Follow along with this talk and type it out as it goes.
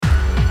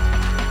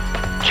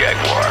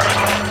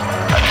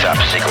top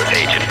secret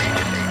agent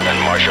and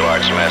martial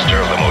arts master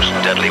of the most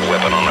deadly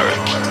weapon on Earth.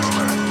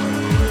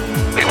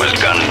 He was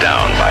gunned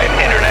down by an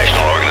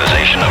international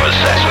organization of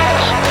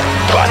assassins.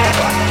 But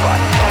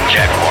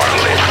Jaguar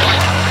lives.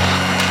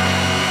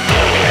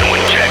 And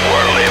when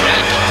Jaguar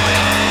lives,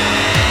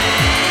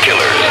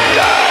 killers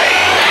die.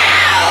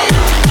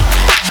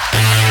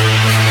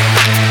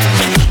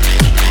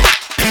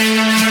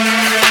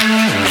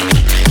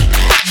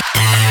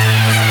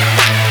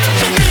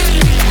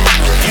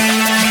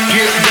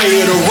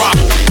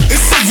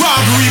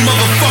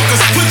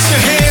 Motherfuckers, put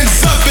your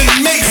hands up and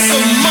make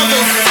some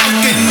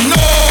motherfucking noise.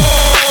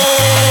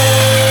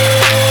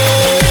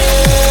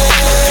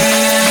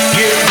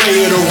 Get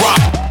ready to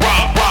rock.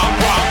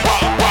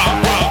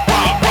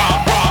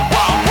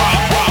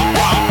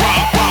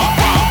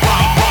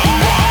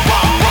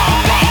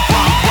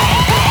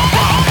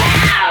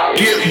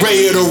 Get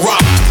ready to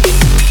rock.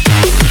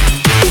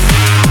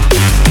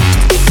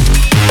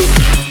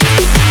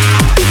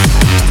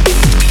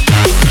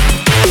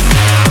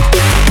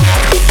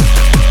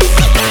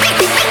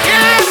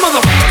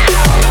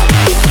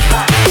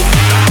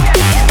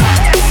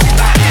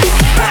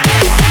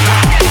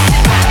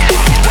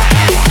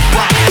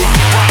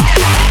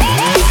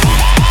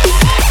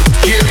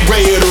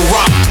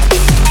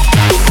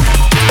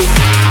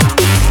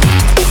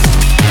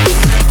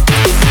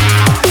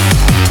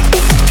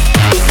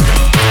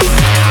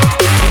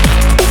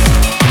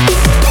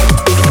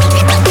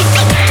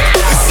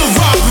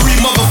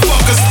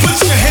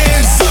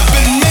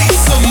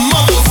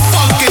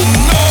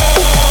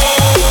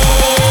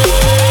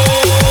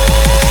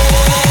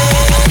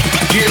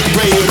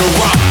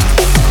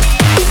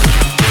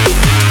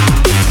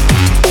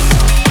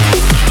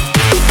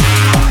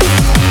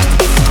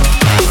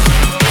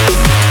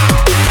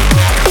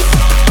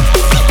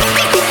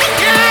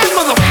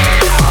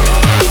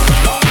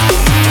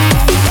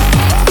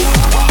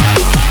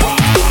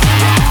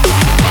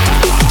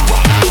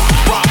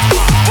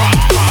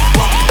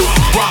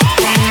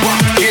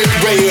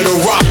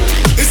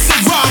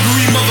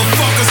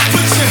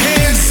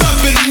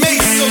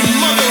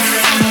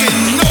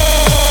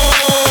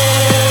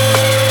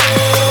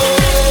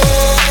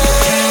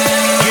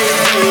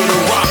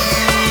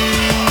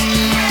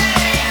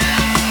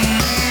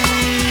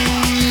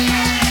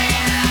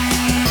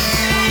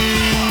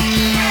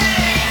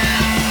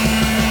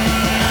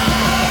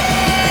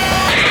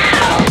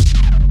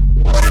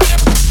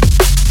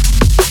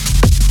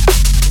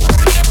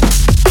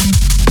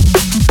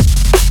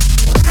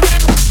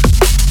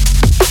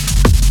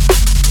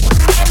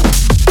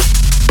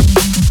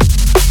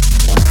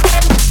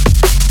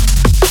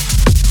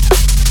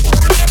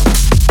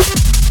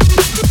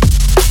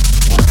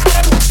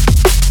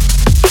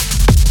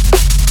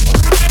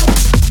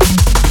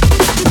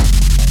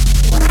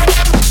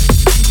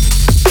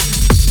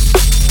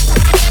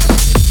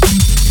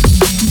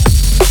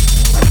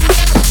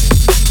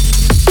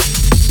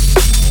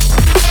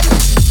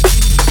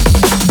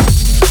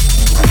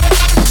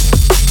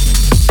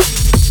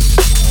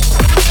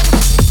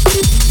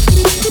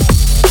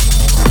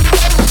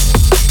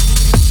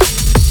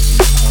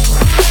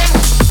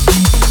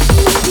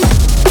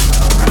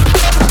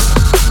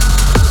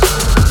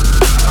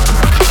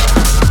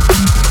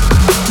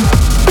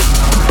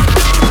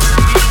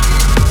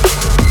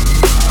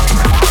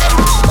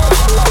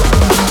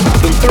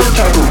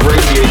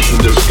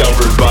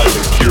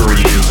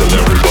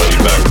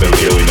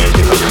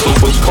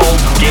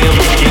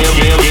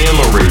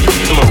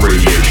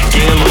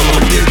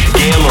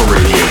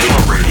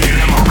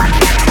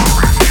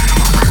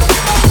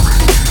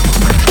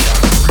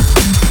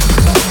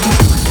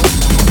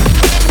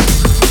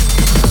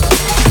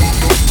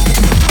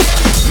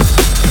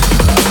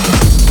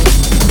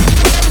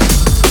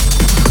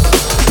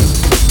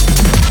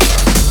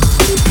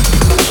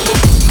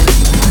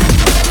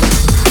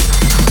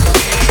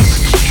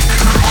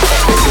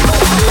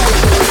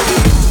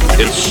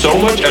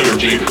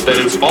 That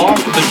it's off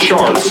the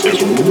charts.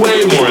 It's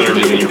way more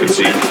energy than you can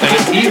see. And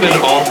it's even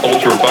off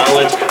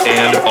ultraviolet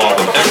and off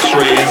of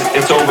X-rays.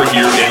 It's over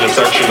here in a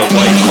section of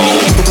light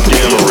called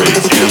gamma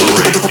rays, gamma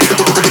rays,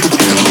 gamma rays,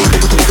 gamma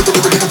rays,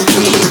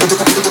 gamma rays.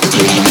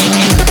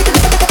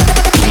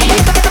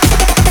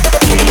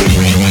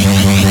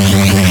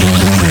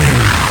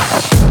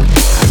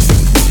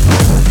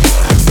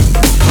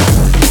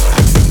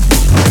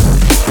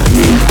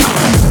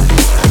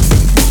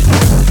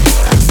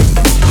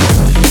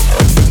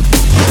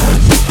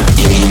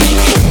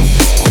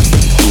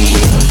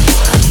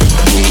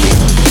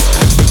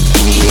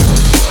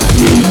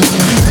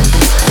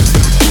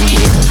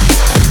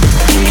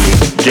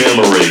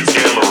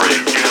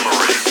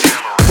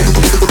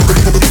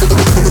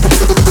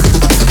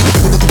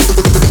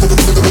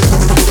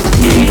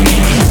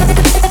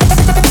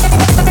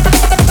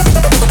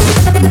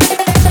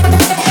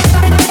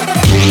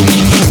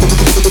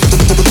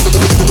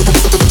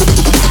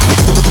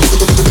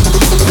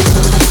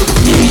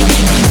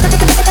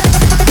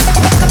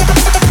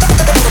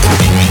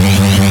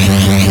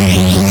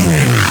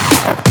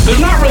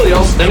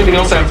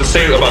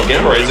 say about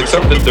gamma rays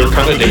except that they're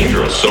kind of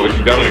dangerous. So if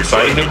you've got an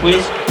excited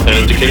nucleus and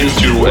it decays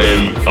to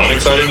an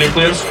unexcited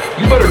nucleus,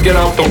 you better get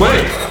out the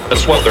way.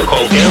 That's what they're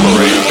called, gamma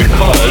rays,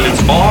 because it's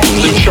off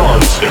the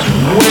charts. It's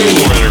way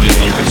more energy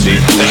than you can see,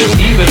 and it's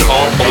even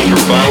off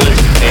ultraviolet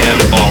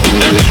and off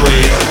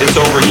X-rays. It's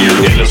over here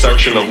in a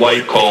section of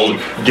light called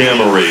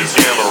gamma rays.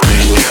 Gamma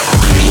rays.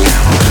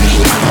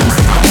 Gamma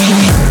rays.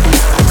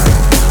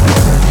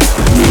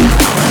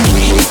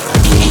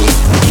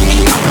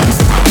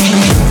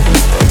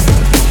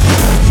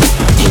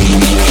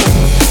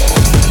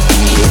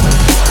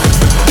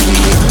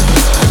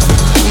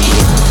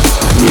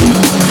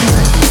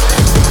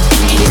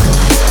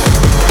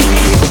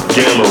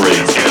 Gamma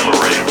rays, gamma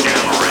rays,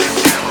 gamma rays.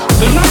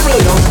 There's not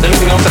really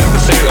anything else I have to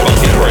say about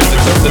gamma rays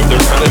except that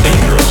they're kind of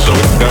dangerous. So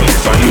if you've got an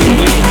excited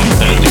nucleus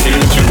and it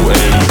decays to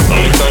an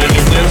unexcited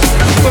nucleus,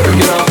 you better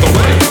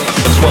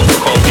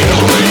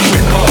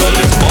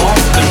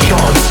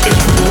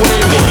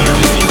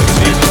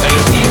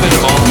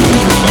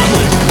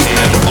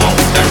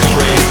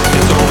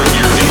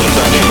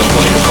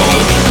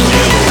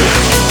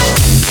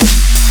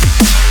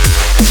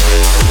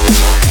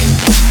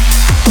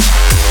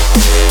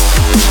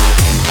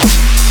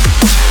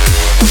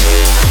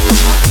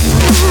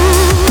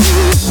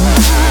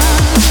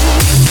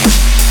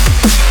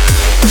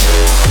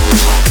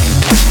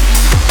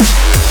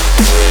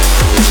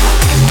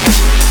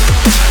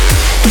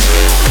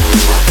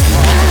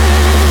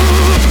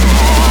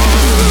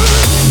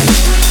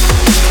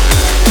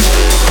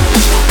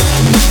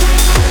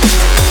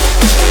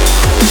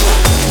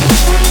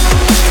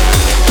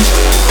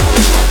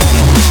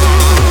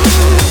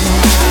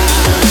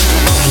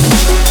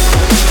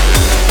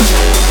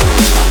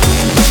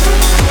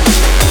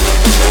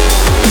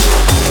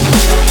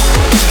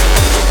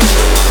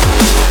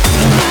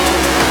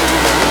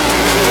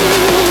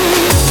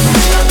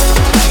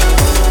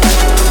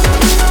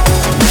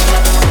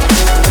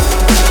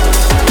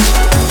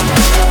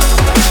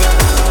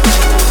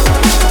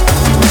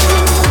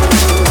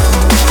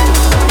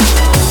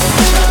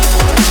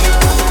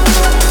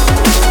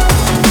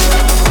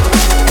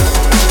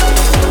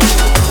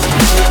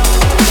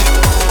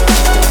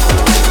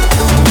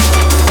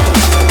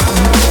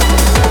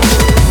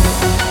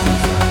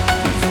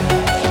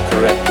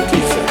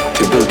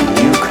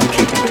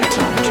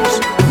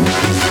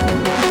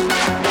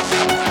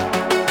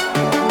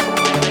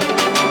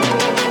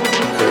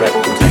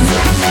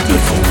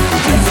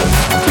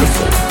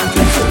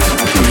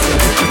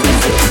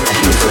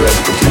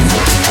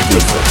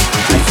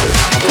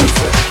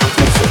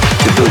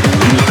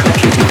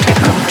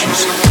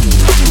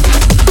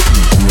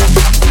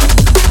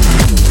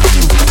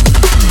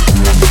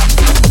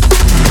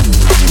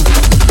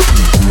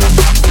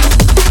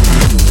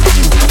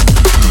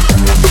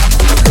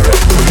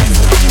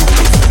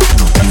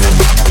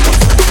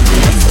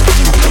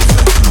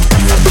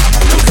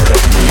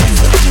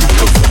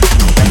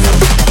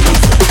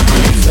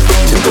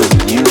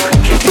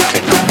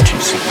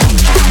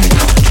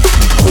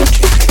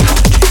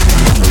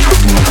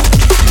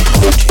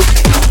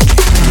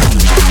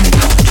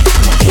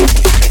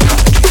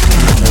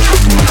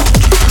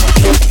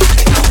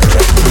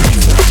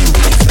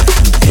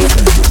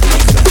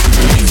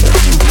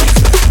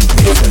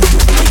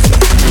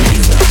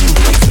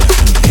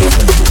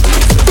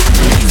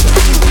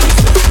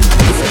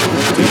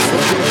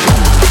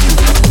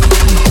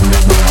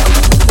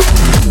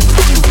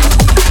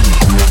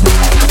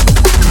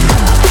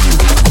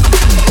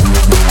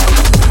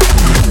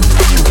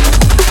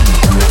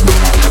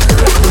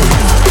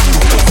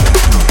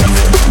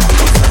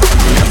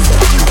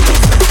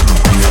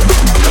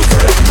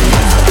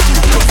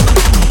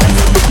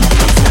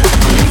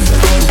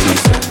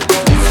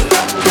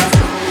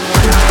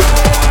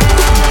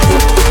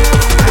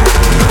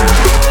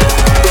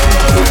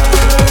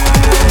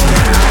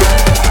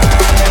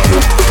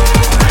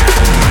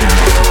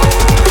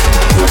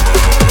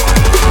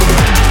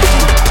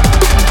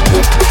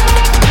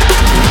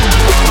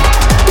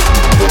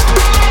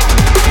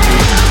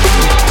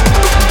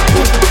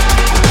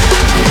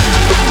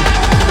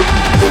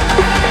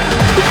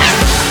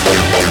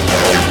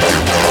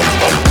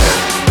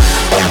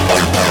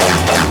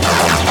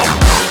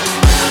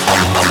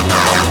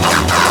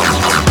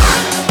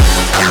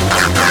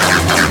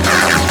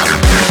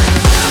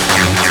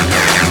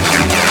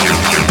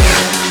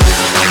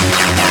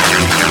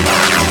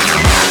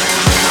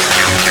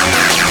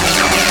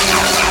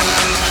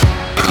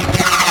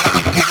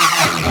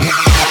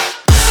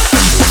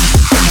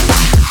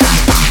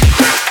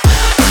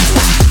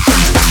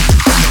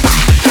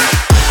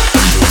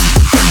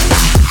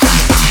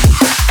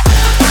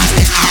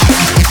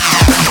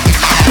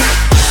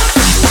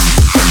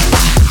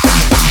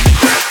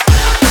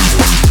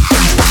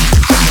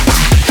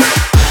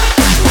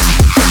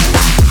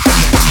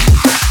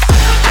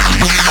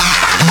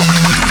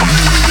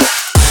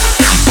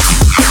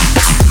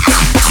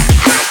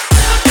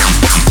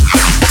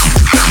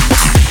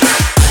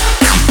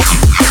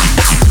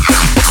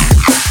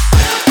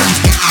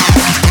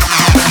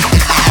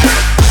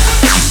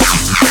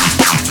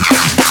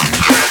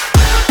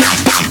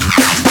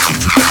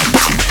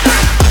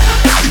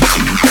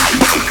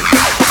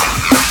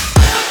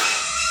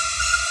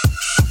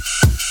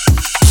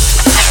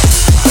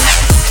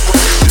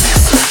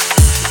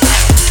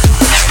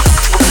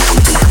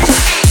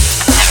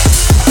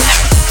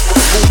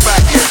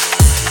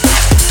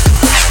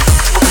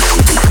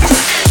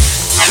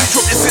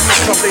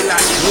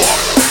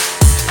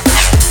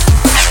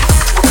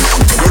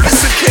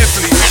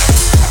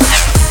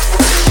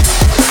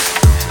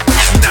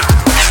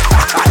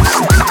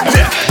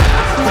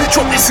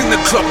Drop this in the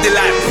club, they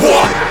like,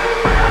 what?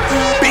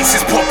 Bass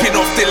is popping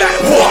off, they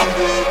like, what?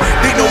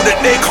 They know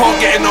that they can't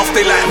get enough,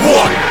 they like,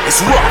 what?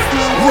 It's rough,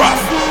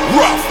 rough,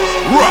 rough,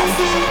 rough.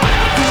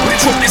 When they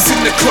drop this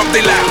in the club,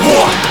 they like,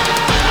 what?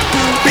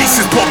 Bass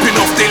is popping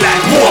off, they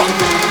like, what?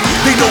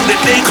 They know that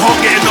they can't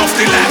get enough,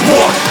 they like,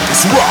 what?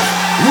 It's rough,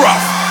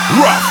 rough,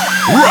 rough,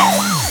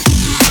 rough.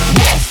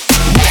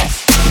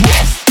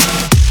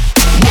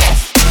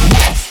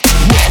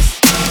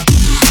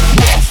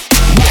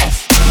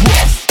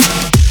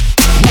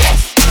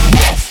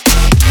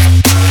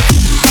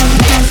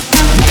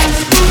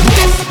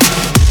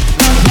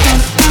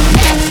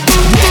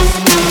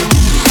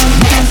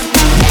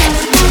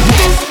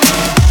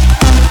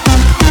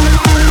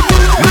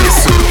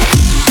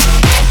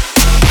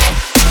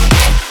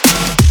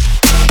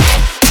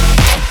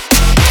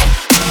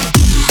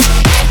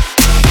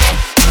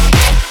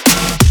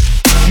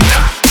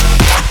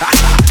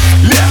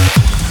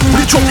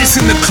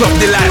 In the club,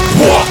 they like,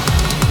 what?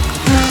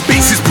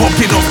 Bass is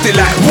popping off, they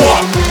like,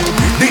 what?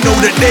 They know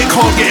that they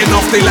can't get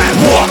enough, they like,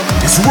 what?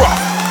 It's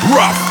rough,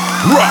 rough,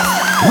 rough,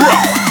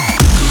 rough.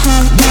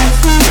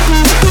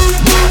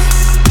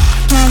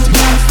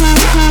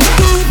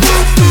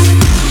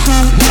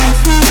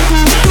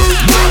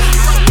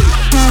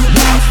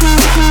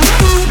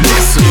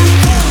 Listen,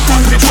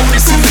 they drop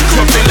this in the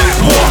club, they like,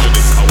 what?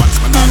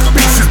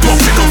 Bass is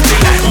popping off,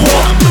 they like,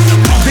 what?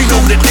 They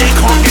know that they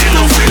can't get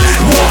enough, they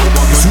like, what?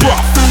 It's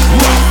rough.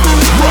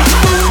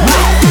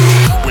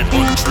 We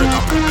bun straight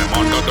up, put them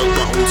under the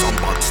ground. Some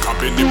bugs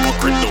stopping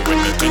hypocrite, doing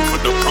the thing for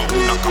the crown.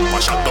 I come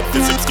and shut up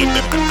Phizix, get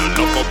them in the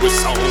love up with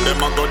sound. Them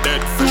a go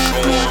dead for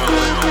sure.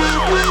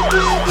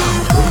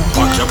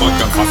 Pack your bag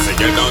and fast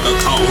get out of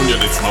town. Yeah,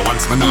 this my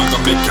once, man, I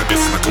gonna make you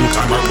this my 2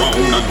 time around.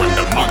 And when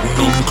the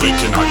magnum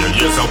clicking on your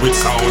ears with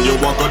sound, you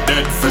a go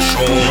dead for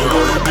sure.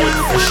 Dead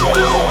for sure.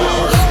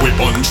 We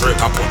bun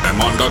straight up, put them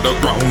under the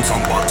ground.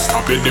 Some bugs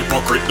stopping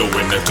hypocrite,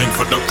 doing the thing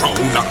for the crown.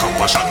 I come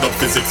and shut up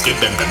Phizix, get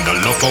them in the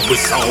love up with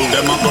sound.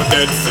 Them a go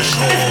dead for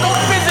sure.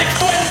 Phizix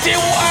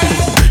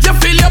 21. You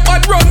feel your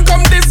bad run,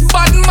 come this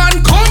bad man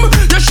come.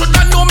 You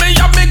shoulda know me,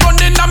 have me gun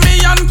in a me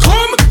and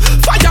come.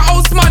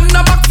 Firehouse man,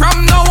 no back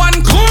from no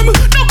one come.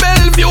 No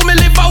Bellevue, me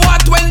live a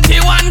what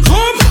 21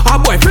 come. A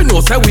boy fi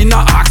know say we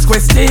no ask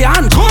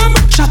question come.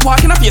 Shot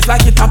walk in a face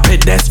like it a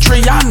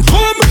pedestrian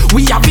come.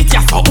 We have it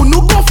ya so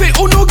unu go fi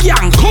unu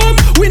gang come.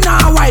 We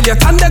nah while you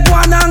turn the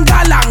guan and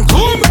galang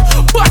come.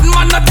 Bad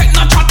man no take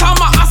no chat and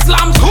ma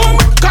aslam come.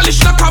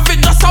 Calyx no have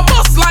it just a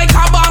bust like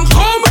a bomb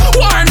come.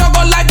 War no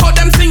go like how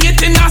them sing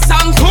it in a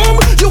song come.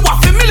 You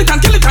have to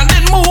militant kill it and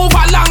then move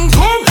along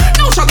come.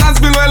 No shot and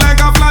spill well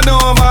like a flood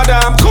over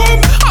dam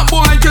come. A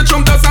boy catch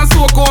them dust and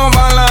soak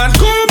over land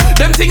come.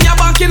 Them thing you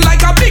backing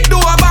like a big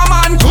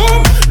Doberman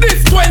come.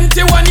 This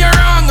 21 you're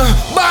wrong,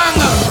 bang.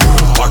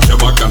 Pack your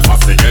bag and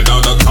fast get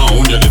out of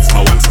town. Yeah, this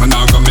my once, man,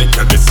 I gonna make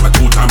you this my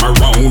 2 time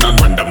around. And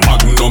when the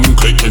magnum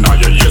clicking on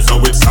your ears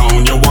with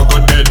sound, you a go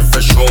dead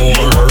for sure.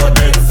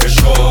 Dead for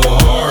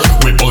sure.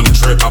 We bun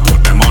straight up,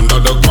 put them under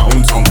the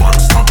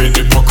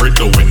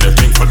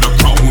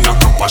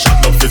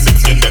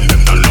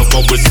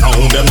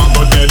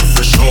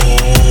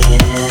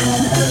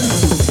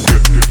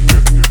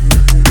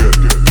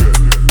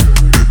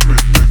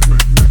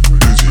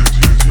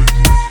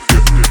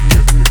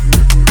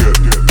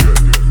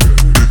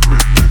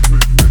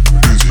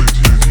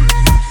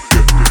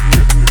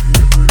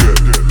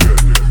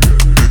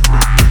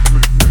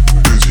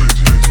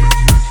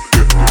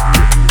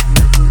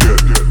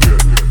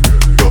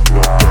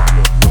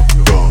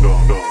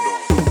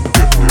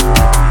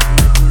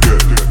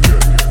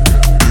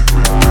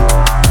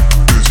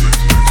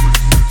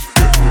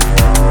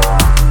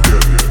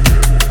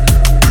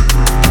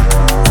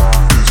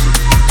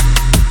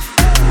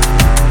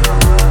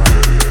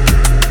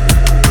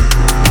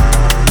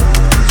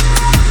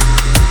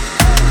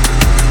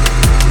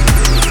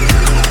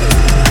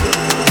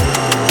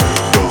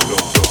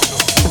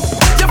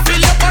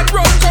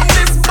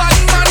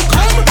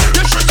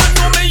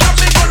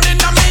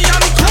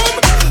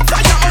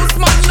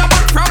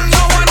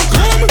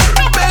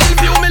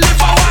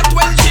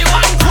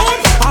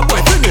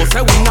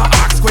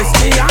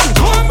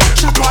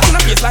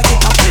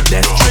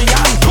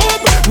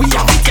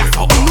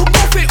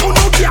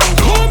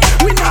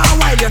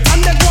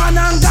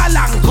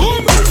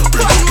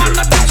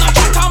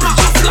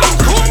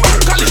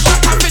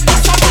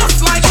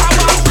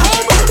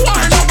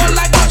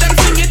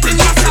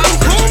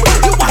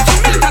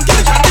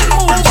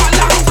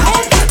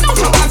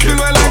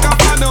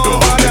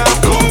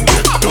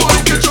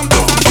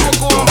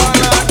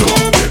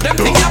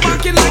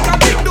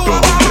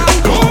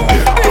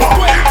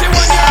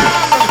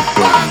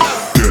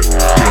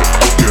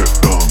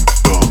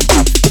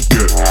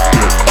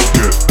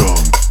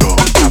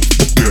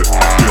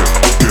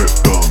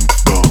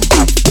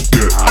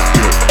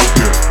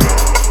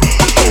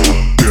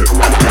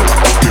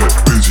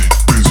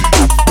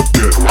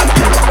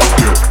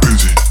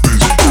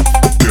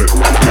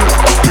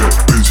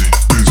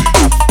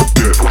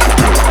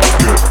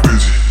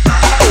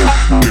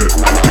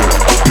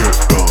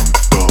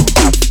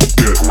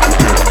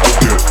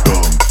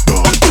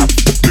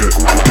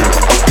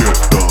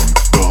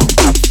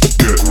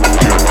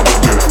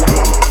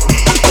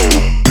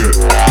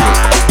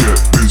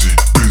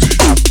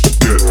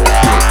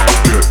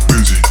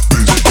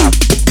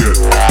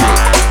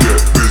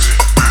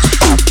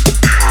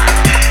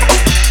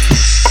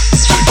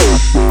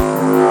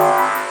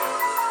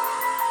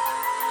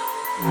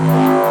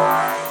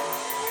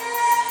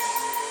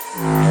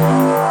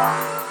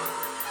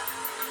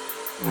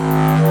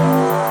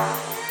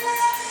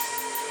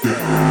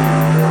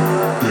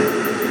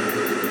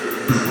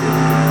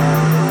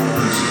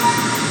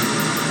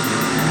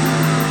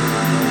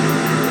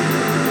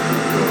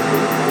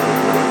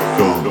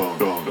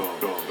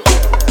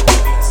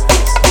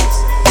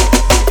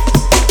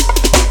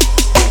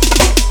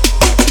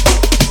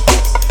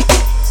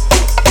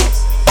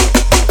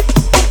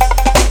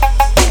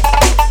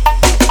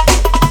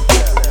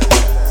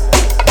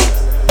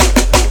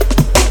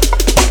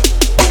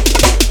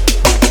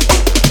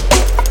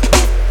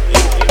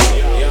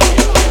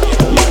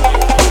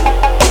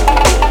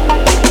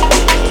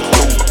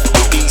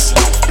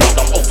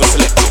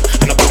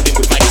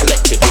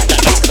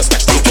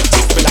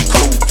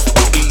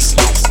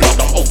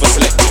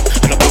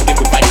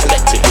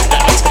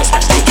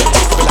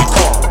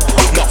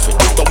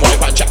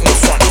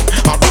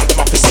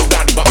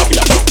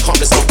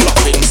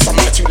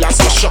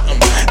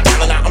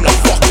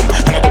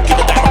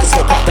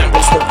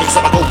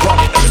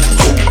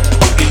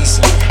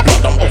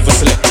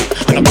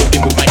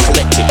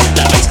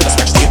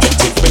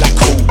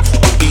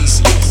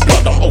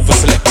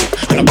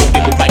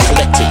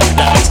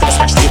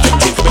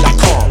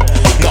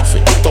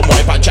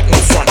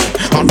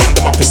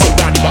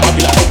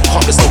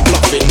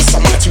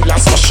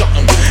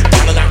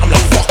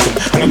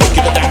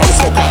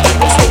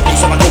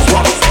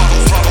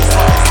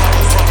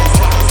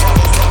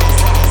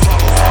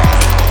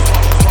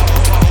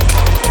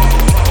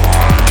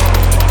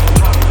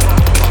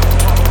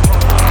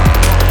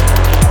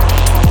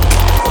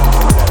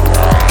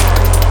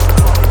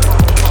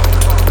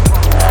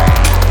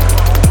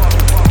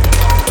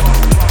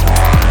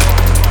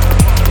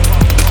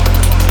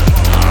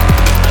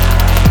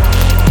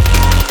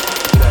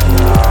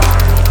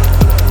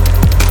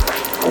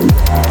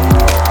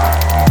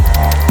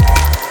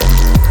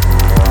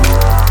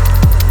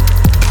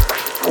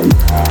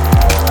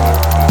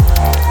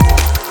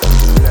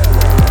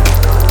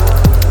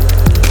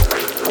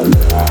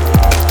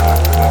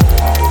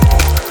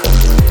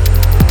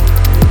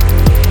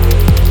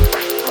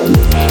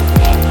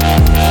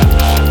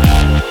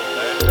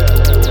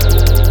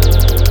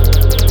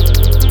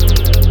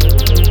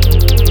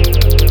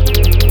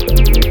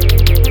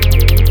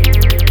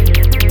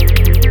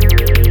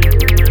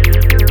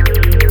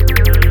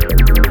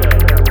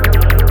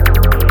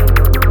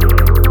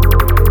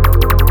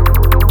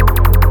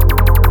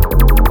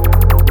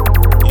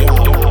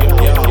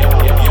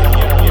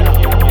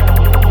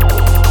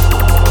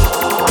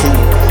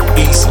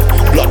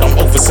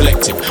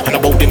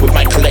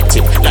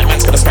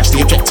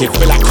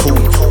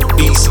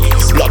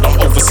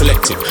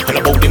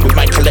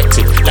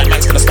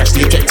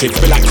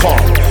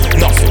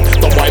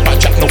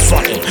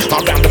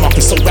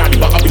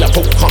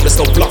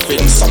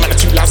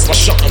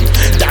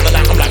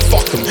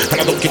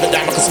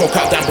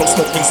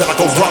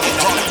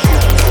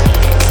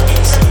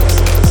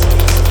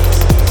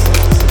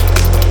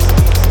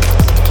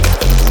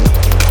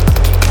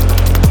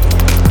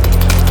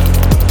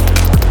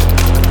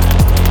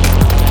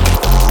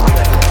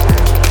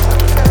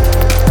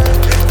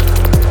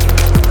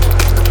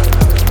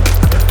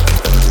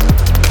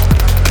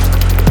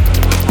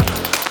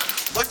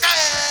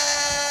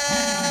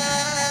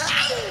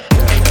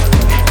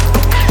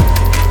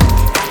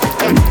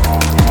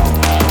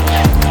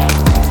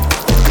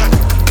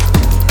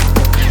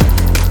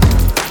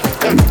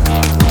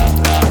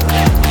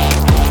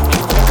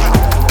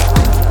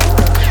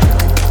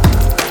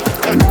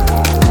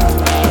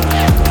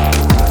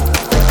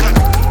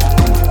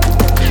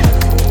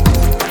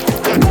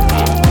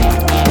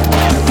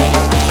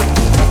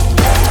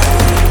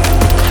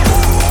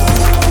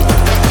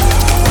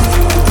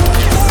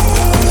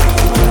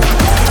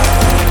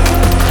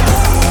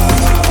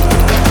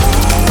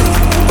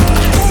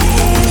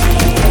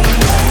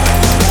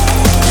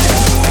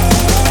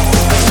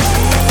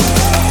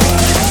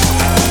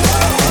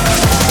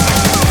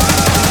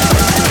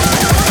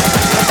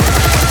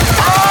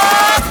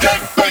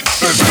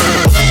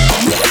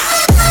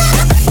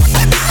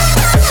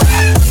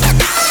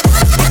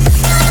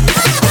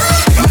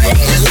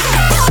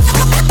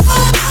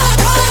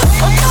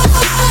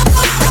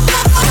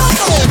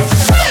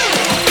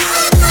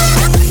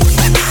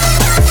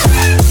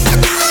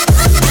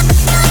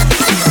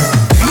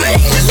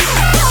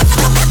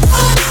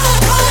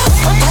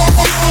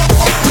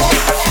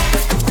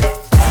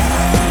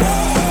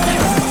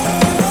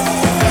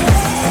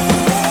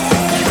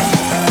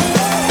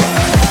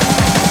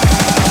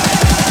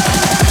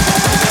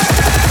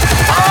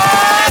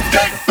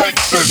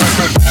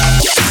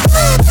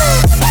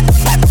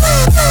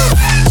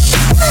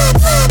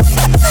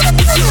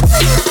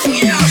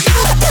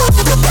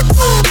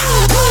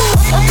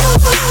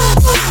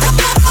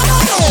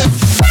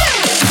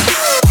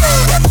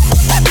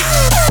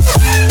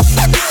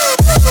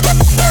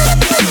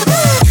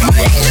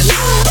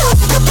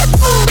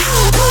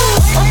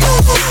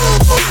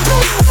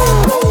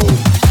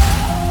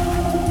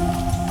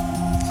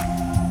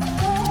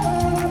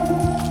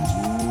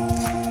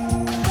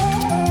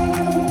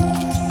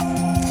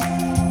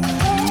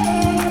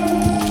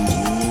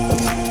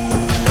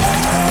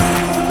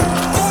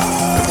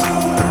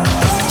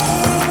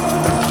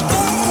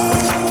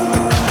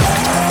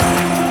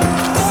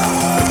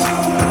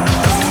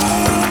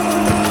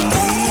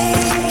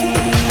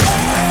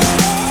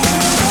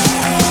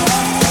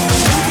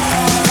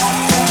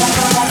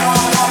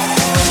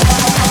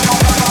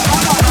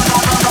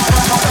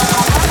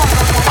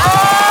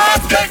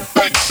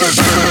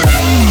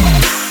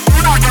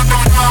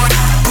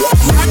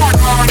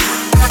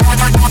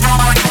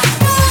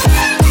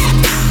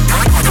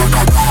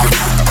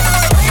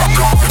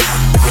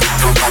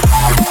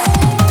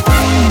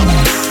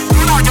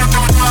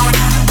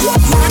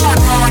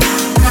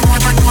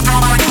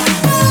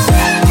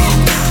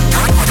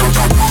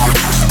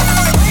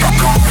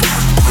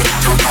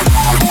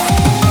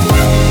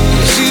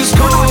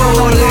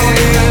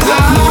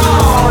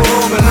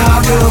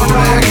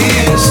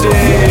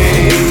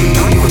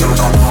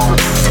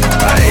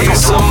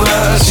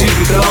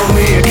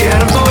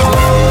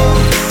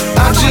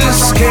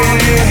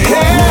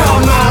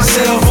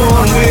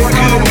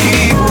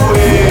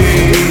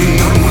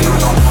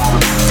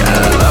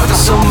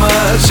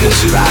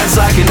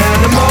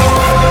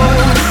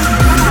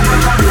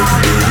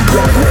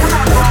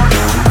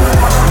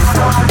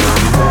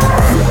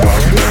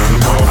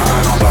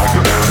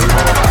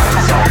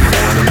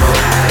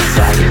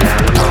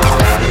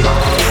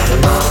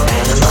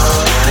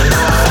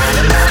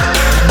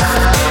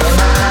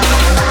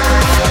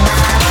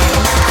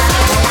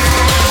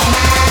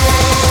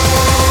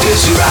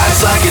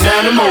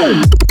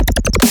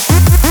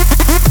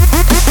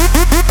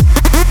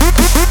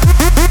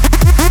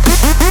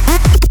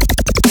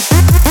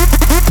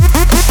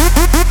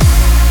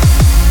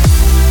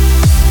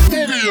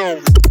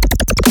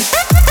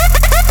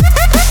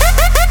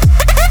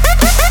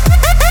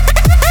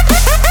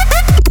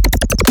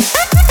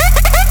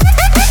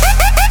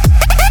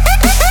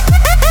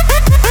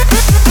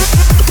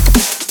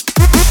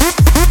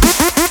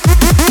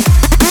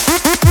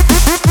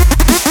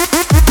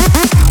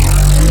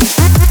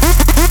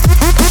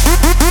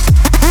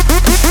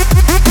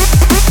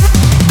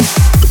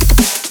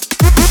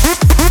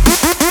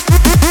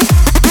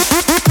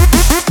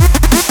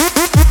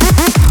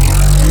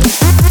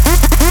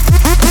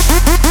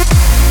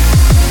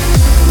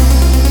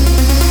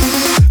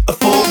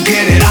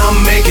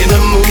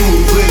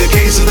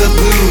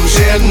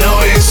had no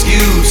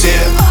excuse,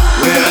 yeah.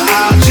 Well,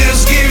 I'll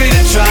just give it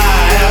a try.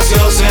 Ask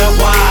yourself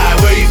why,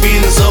 were you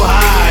feeling so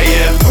high,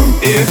 yeah.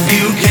 If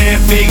you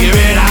can't figure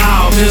it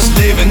out, just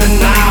live in the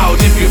now.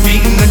 Dip your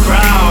feet in the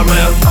crowd,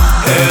 well,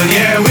 hell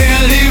yeah,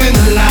 we're living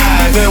the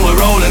life and we're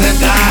rolling the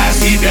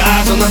dice. Keep your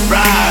eyes on the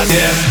prize,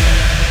 yeah.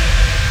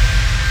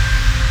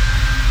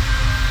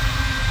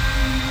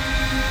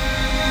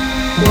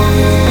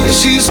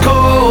 She's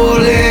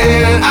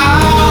calling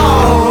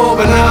out,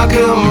 hoping I'll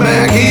come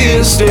back here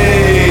to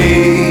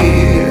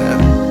stay.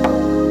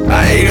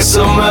 I hate her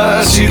so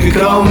much you could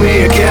call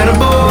me a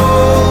cannibal.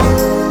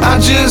 I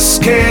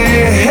just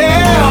can't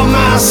help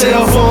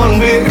myself one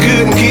bit,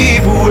 couldn't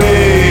keep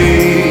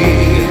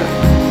away.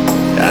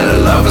 And I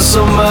love her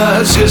so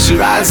much cause she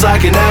rides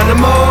like an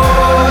animal.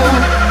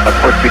 But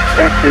for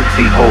successive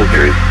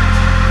beholders,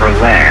 her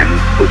land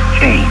was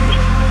changed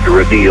to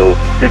reveal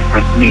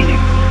different meanings.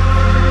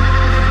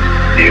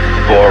 The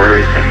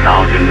explorers and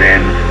mountain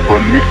men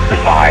were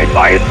mystified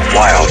by its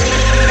wildness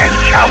and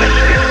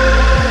challenged it.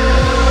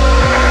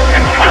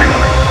 And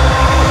finally,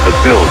 the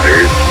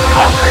builders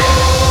conquered.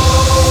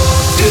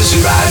 She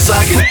rides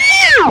like an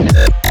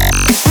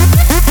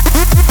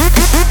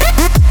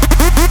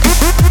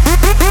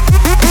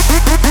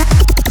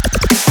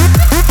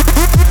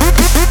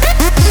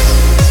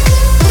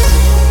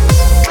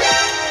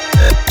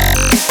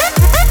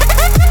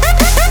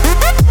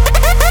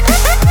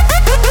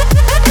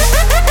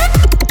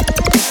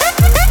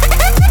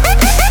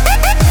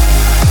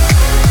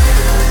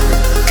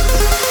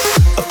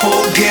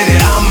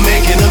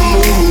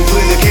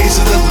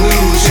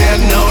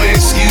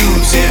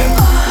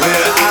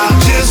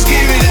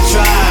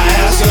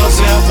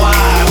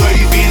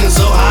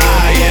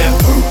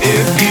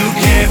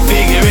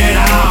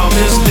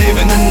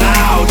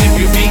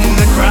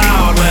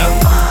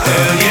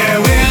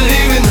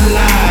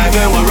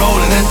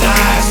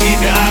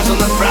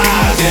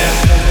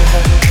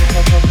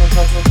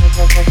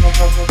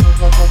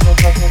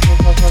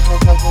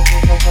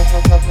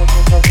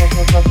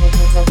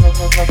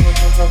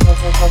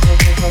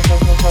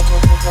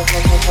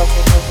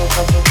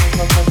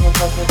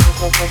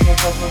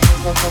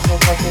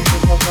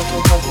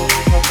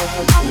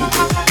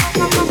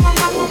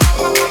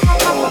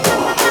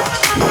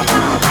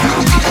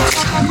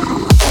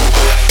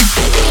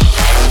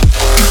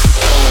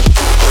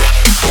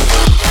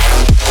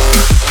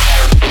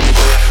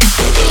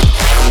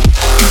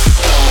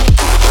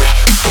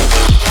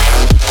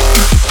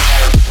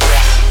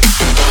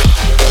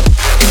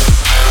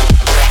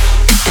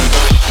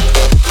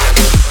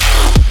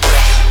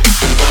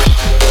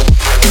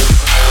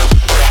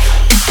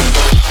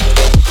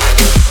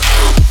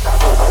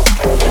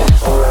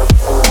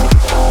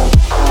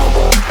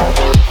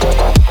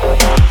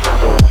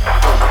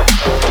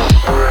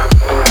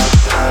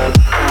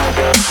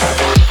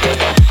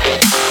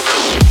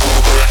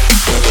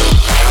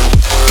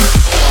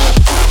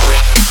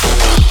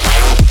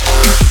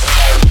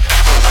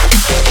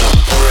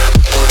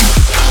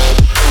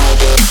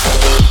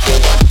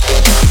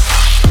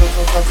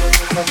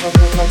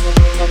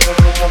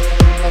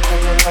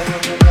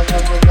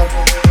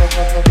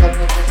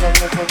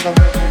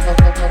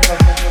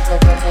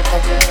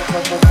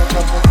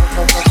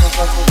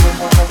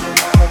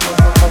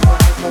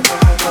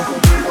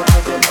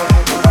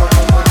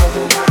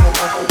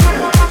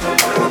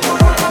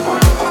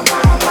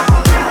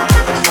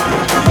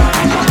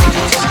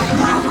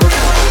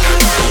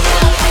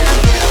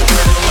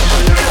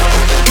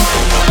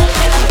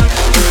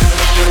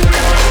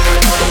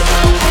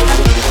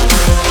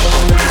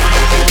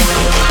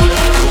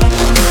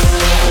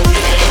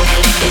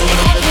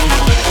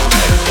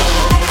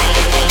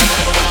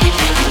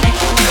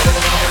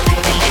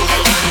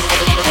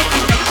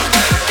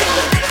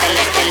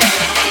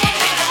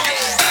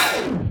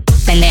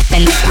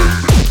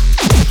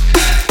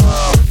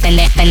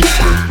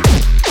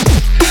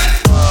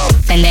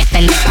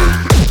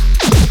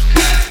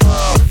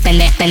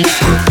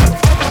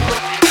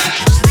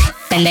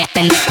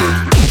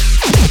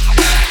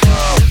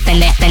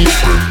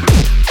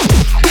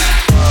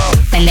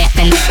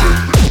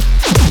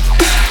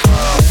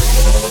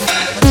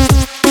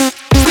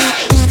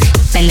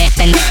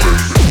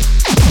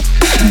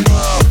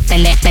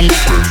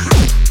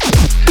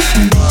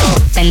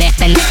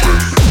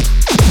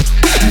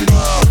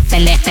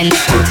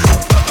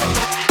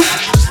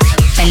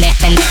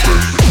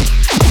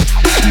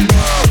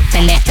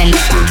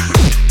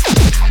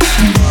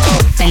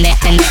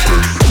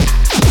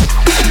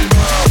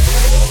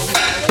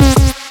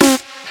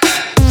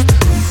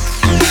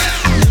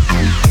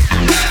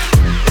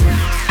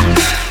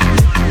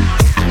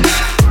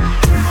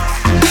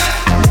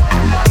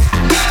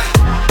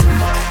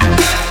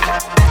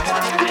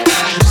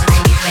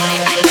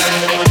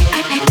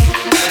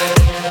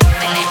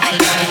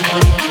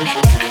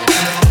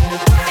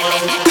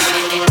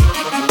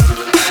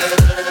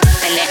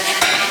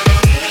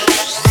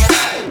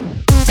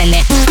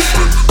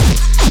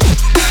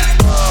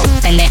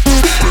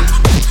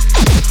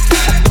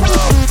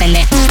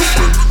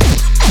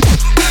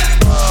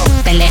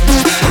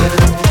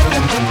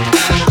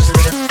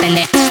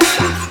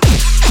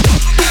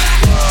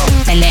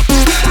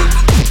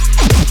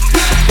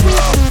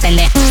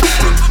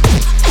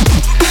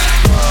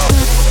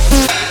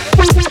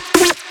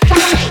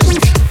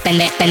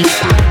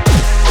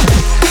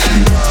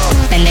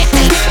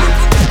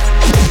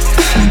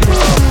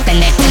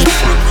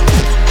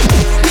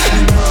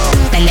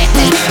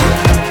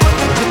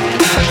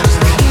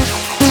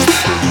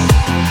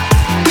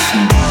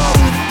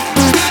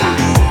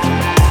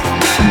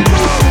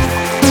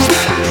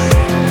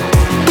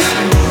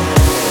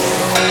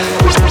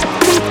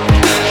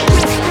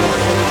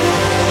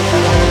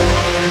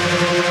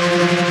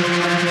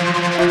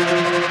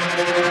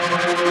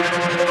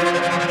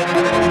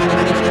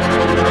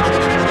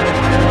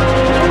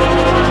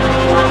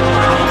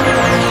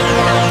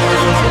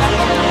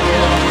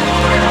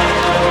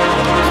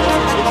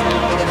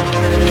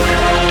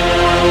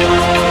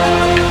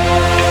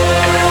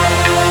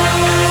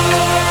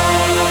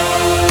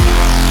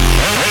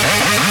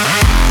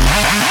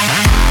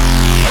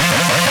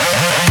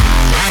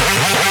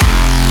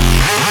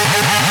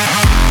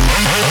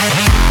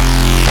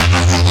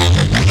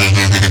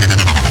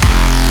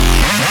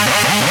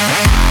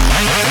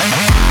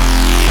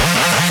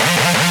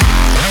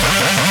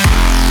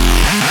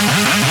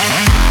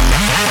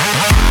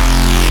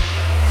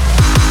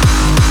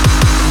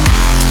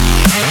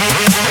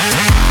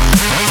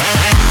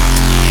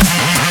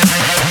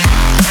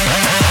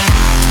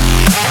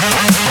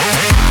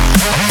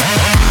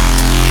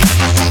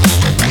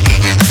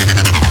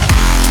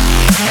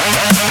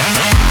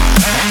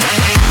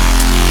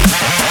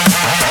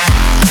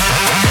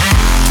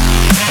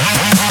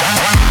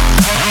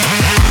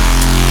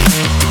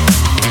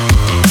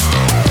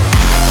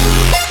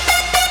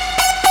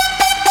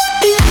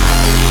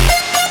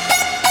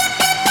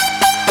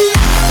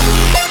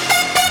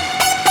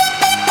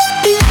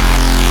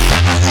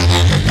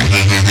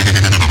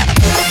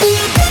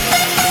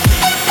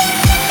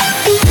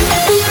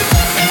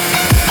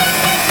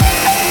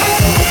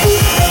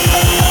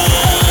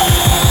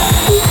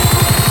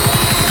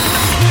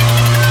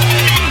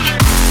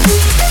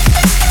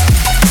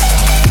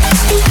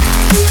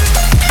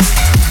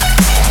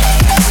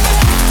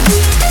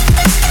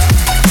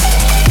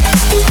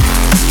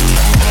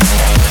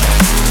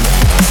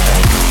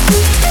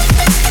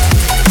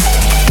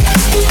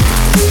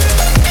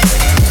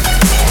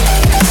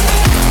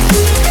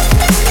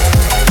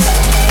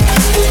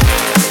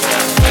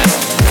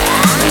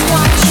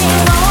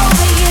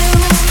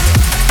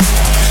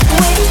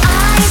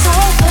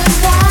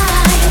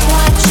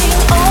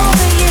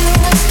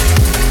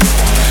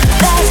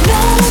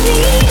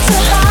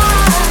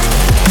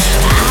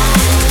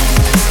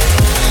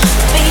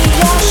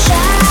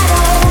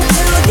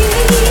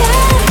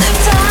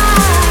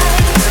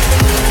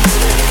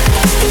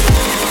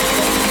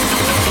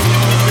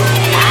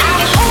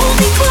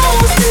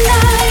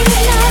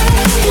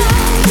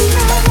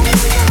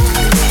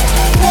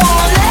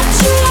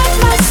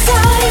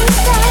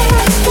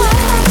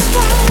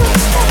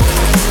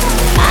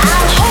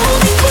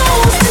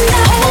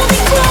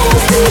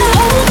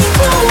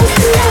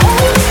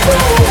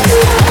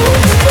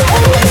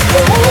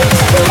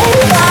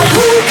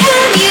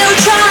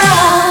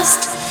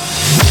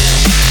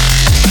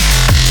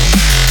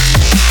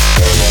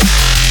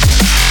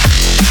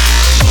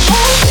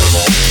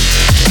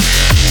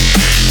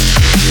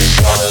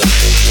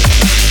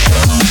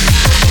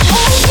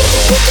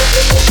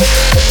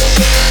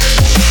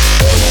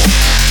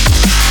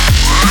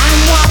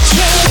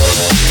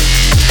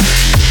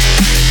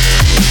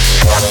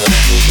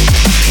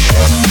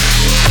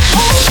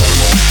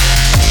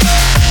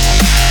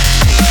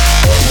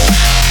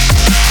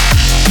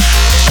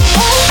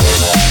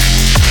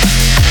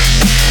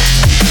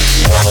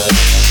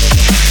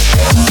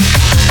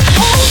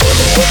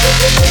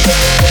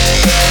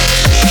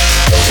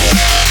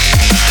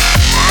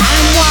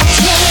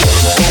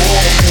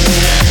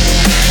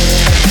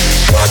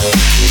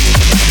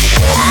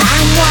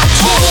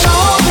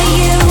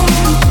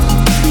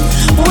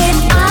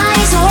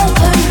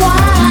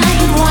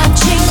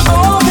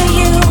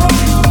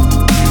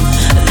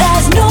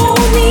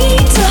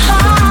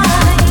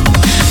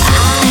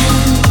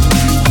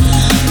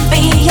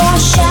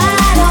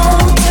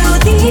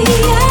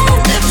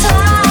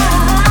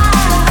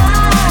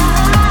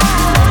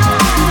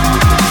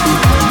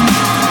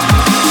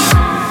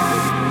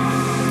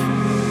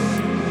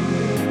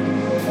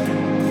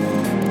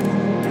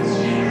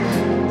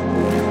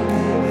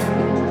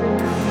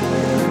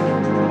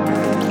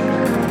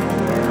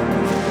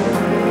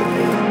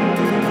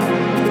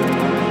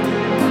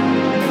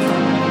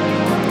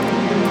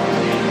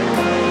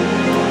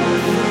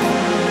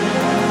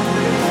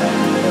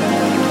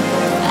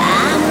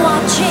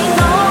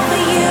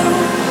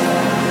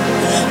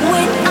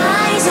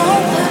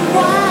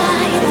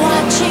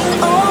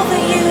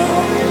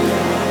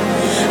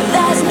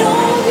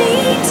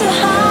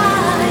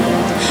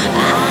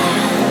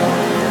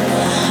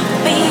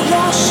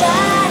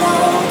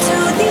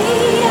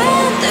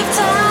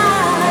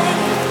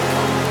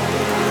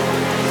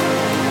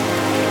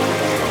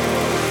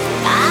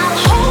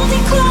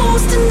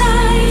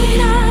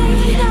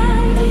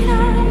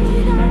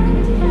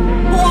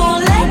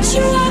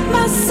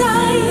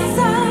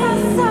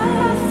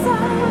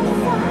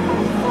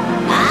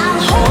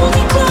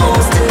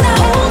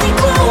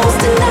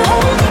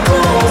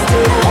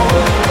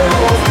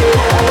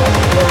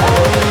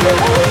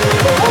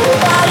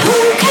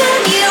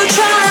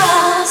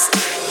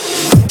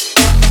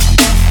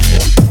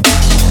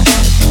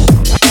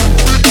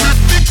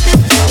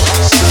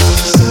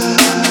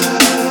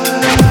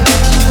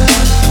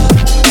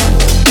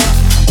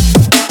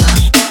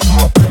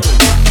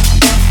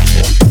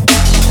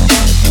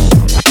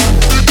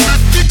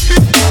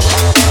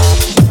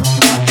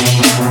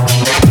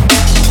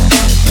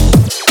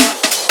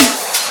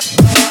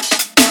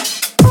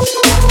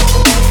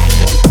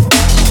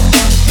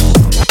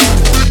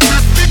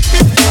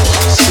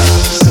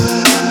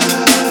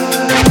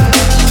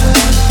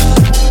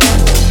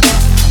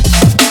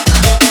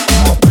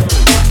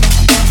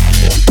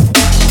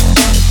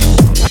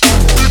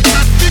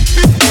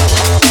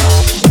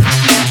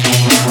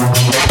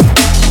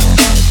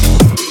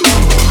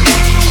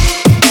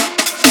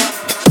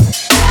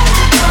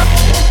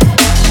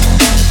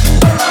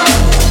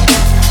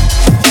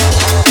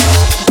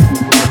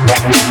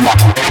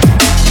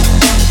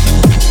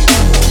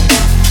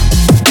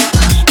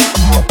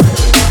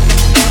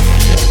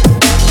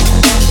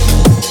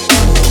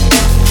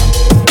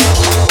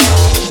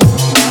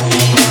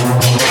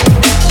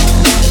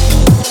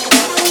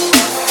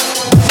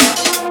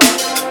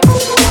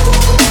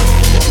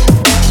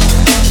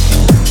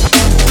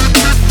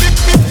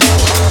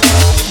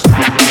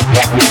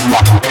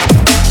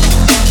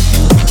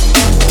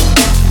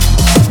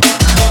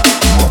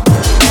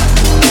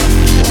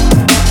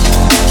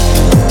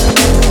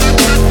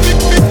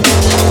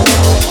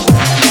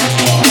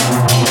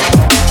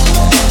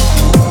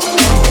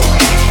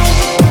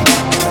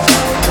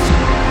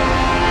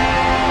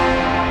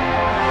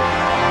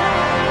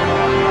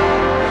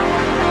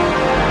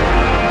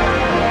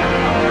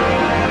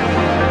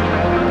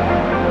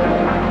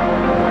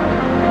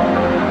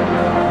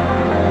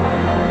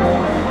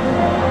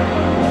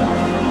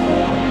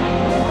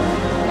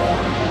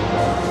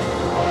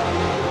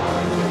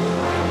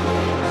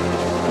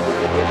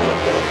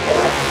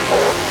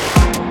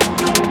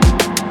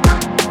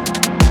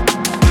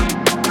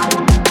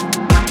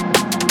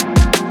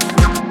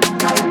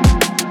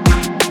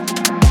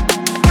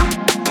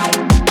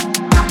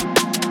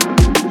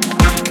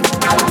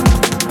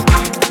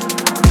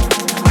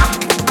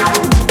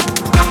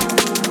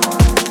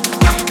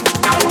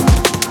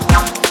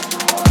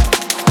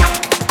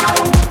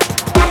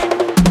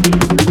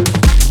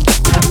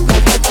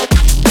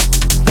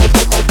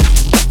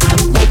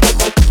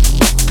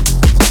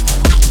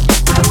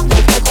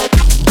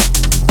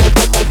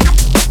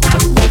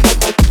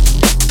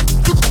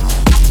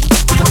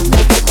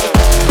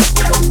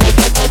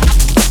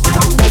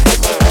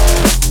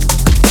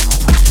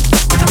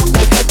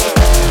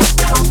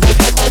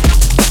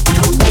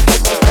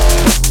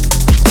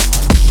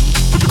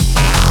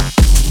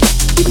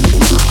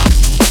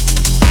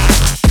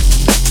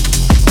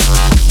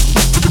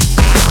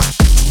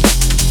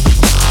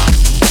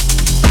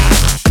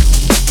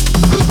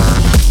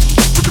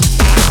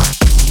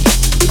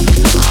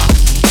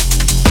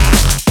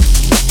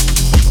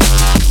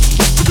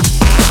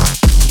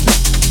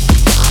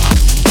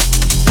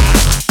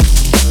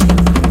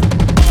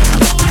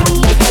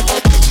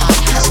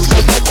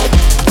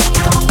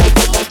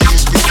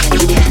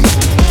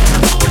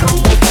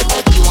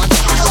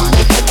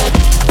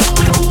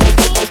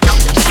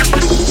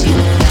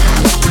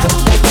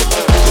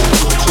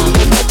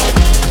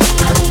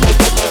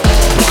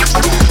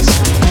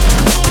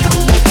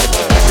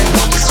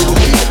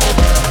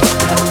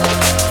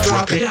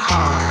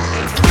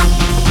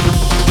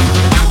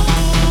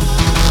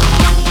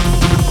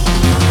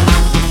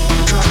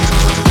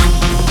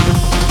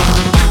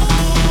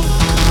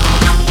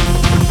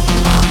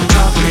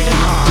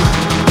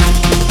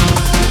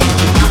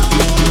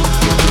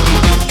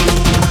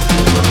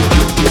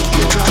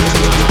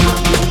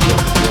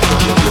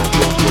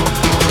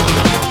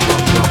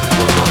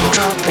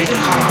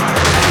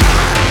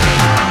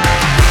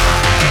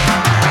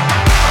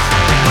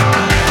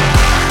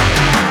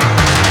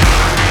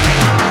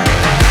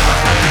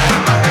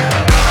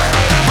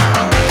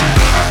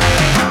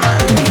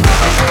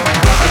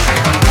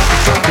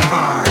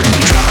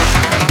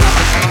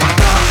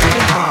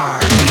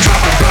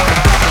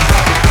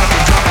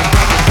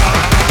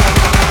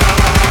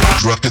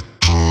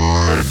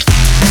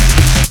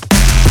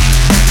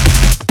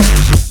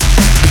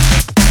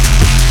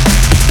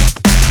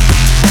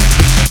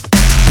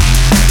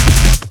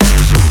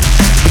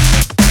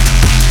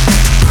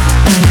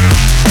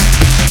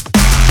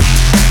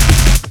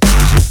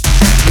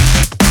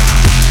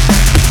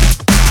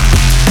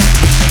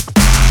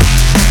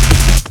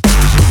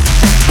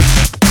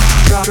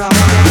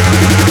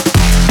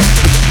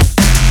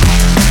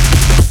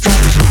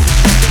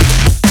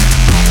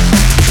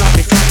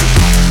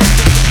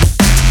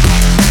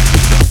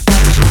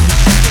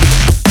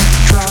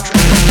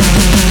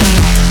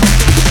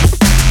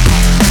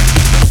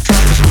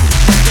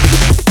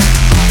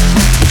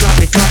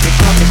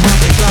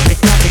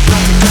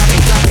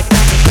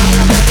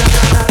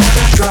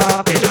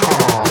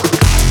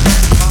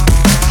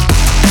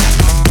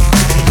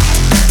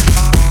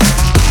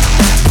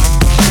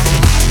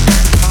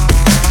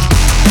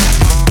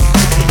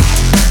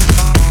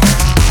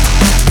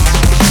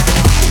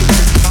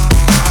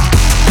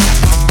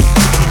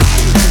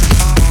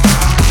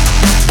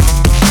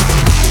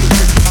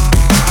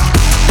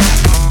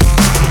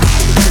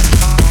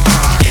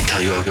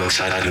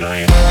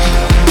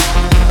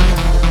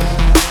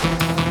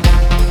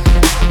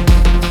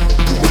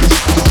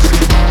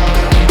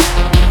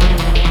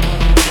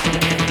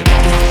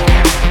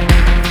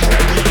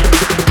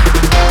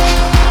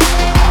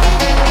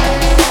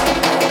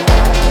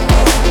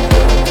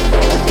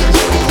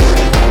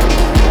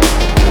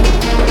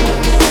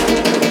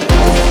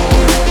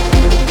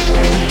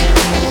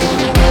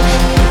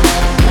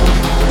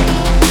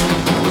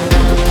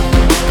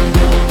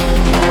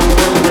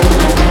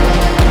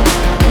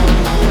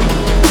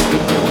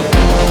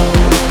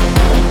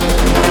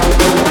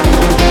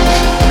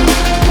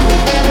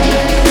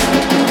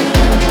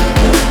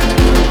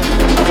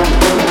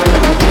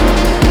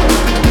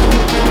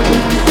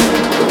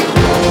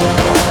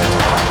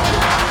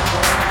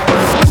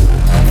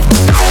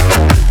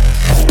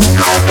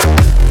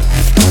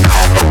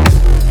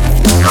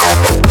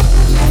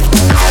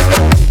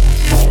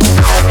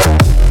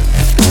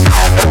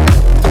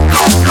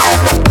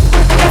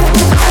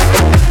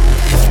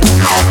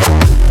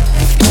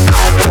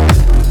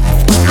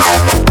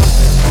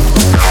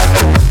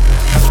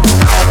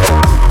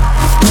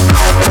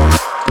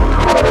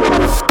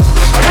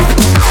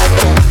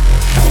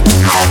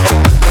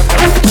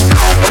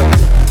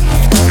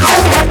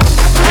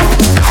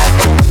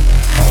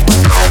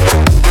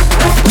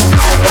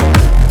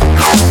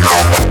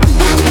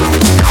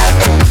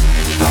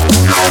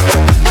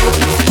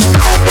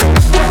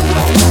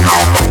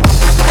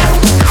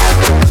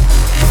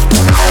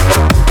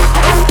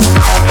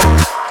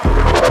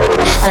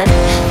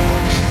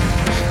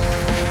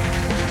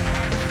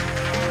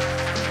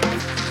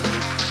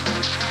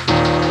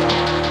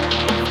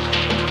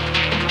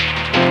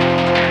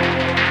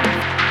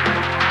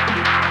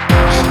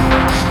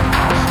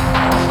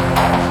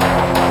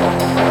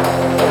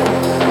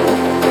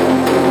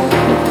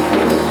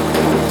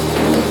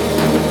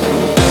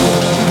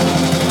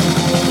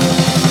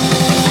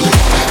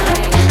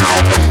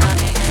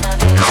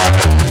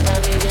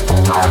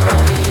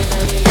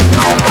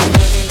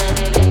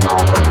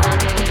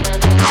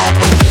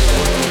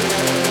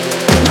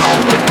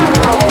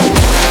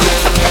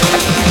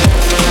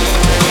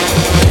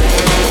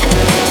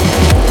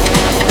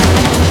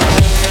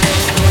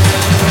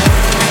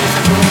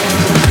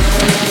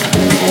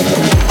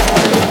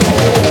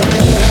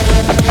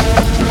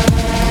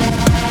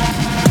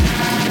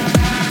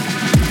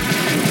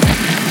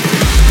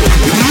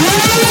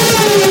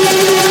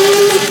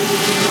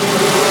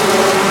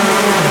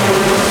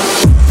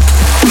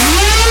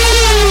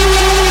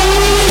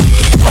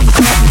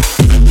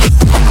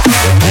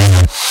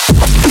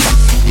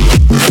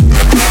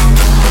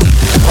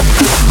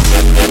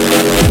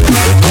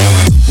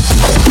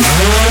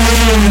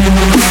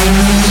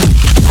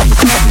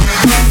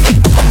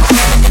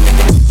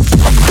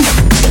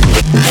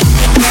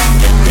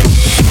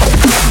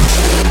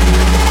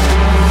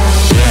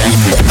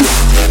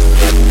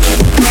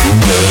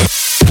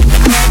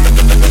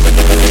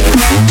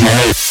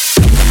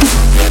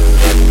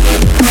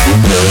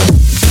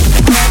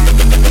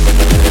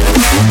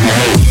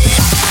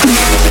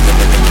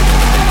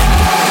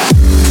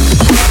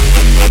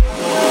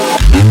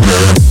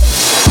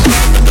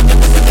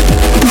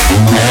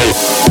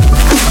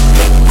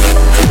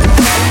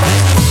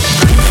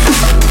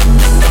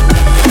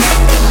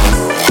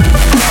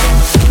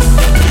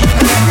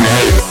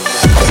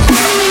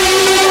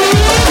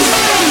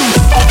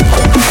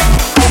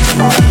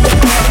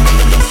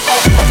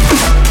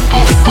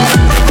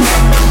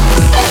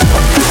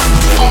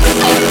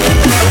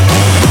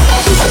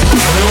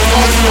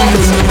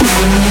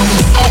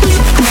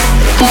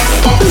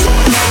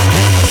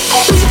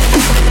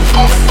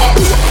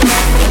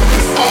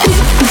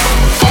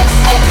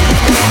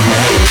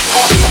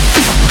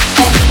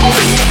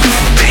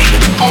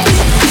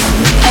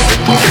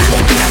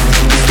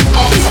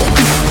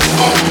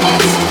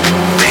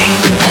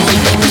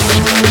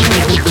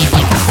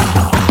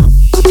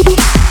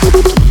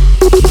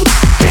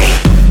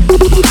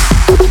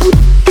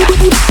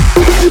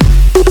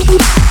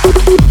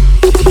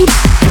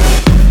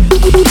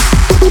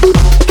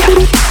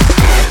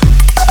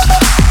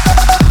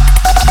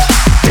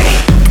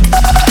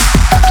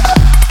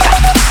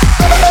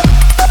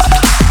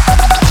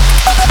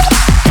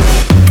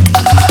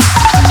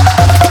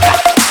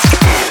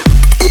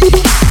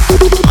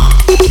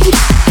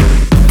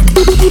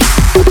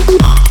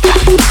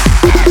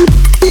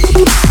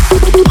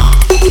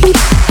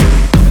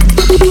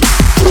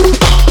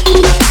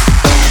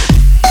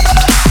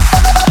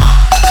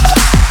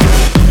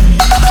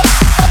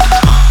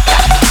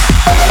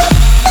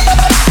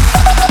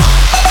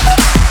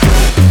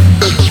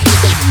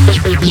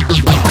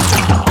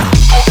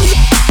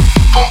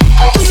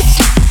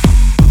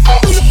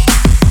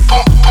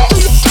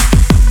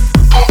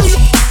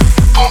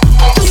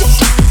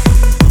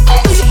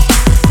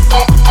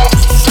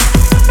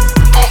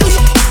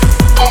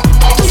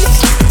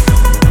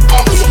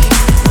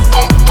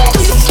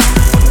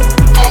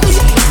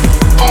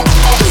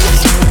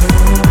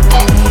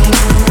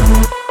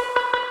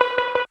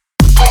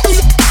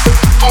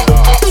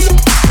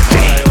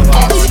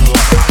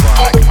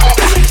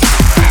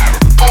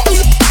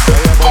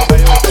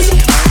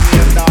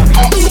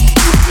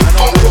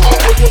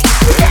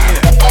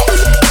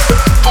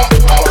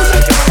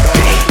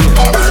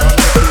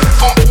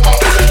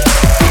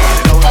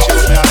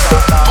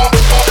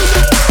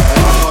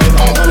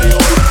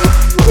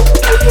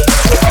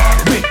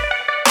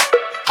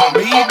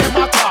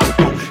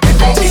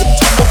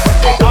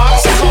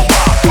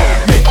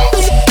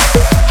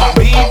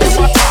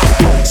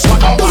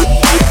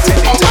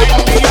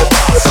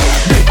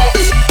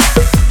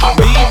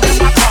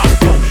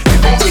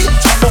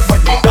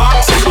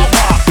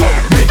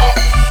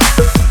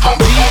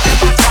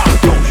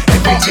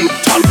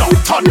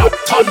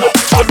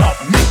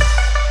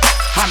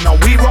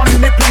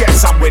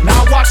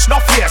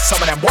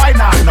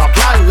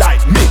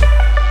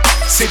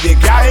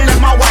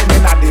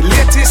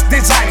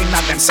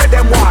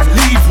and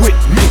leave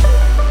with me.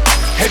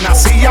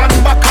 Hennessy and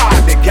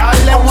Bacardi, girl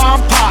they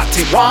want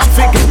party, want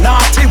figure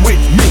naughty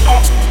with me.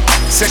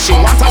 Say she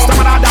want a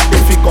stamina that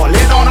if go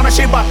lay down on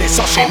she body,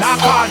 so she not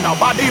call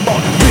nobody but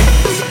me.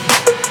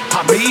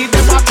 I me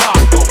them a talk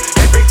out,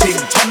 everything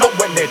turn up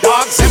when the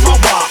dogs them a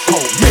walk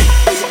out. Me,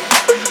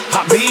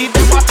 I me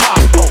them a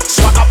talk out,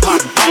 swag up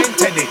and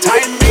pint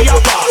anytime me a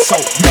boss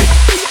out. Me,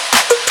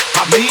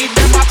 I me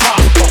them a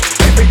talk out,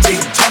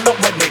 everything turn up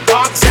when the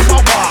dogs them a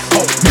walk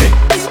out. Me,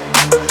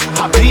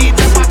 I me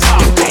them a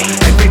talk out,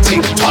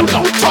 everything turn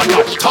up, turn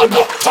up, turn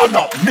up, turn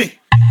up. Me.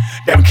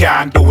 Them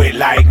can't do it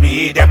like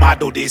me. Them a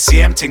do the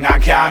same thing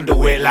and can't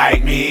do it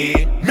like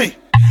me. Me.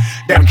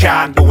 Them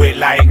can't do it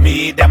like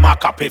me. Them a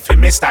copy for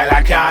me style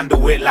and can't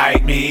do it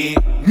like me.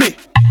 Me.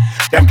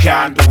 Them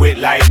can't do it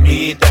like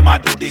me. Them a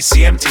do the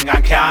same thing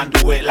and can't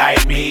do it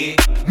like me.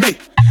 Me.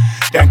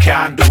 Them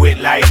can't do it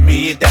like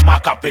me. Them a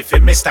copy for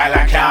me style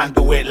and can't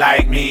do it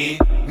like me.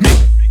 Me.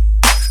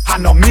 I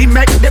know me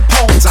make the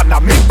pounds and I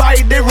me buy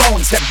the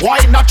rounds. Them boy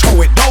not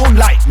throw it down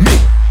like me.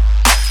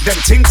 Them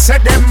things say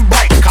them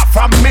bright, cause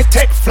from me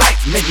take flight.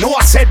 Me know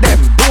say them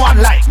don't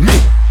like me.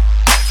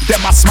 Them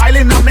a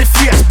smiling on me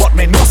face, but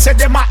me know say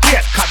them a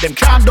hate, cause them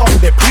can't down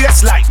the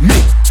place like me.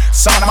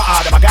 Some of them a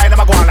hard, them a guy, them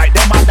a going like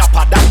them a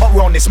dapper. That but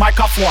round this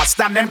microphone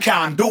stand, them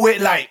can't do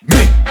it like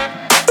me.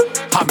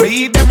 I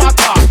me them a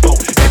talk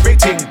out,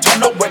 everything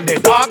turn up when the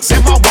dogs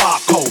them a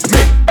walk out.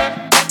 Me,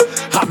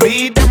 I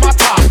me them a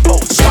talk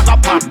out, swag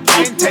up and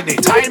pint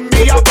anytime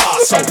me a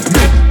boss out.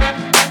 Me,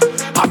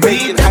 I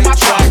me them a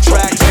talk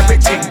out,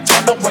 everything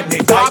turn up when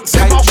the dogs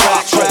them a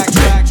walk out.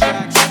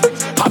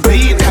 I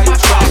me them a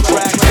talk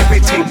out,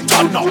 everything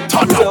turn up,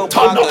 turn up,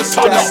 turn up,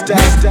 turn up.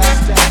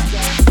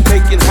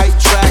 Making hype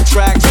tracks,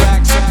 hype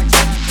tracks,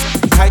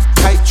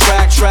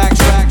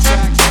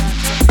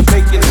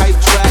 making hype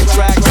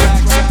tracks,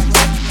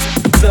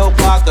 fill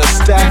by the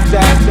stack,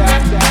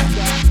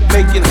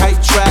 making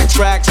hype tracks,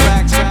 hype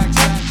tracks.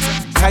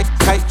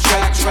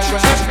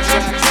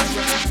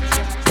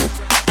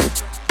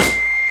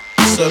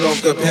 So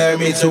don't compare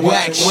me to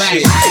whack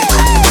shit.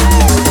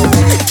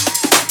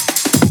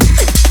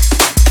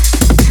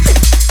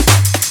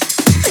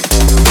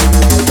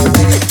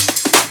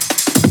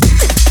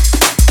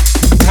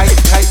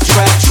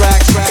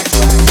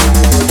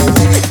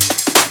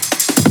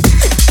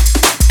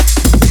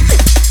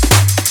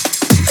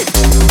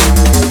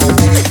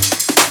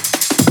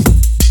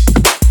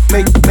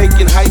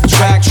 Making hype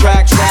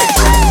tracks.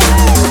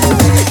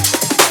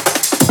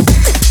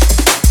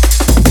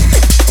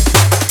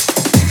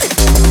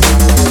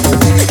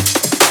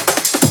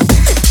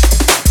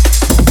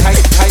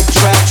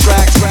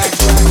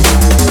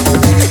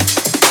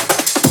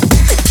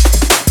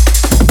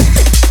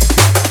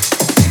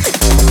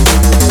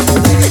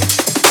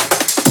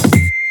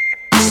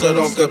 So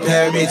don't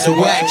compare me to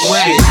whack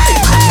shit.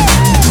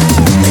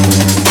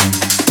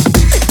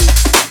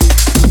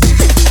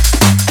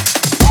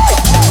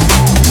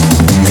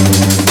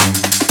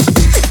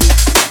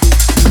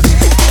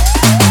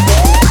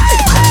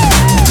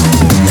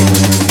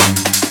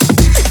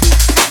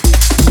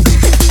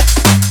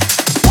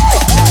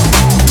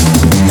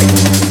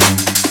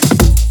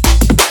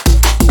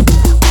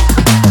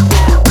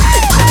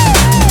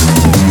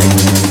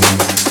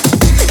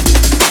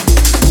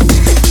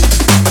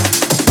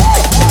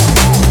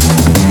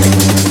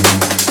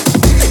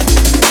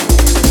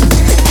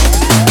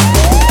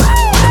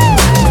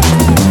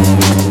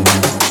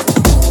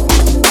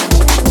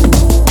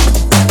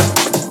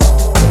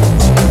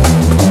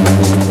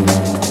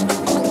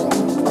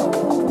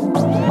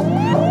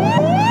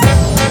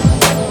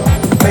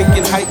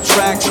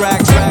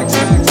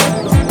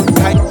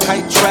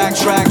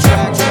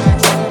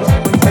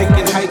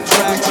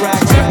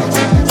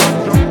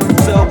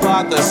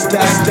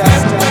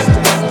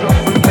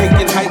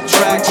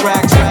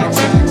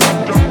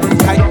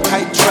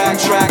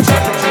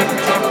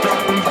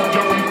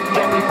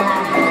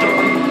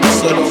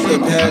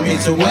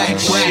 To whack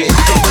shit.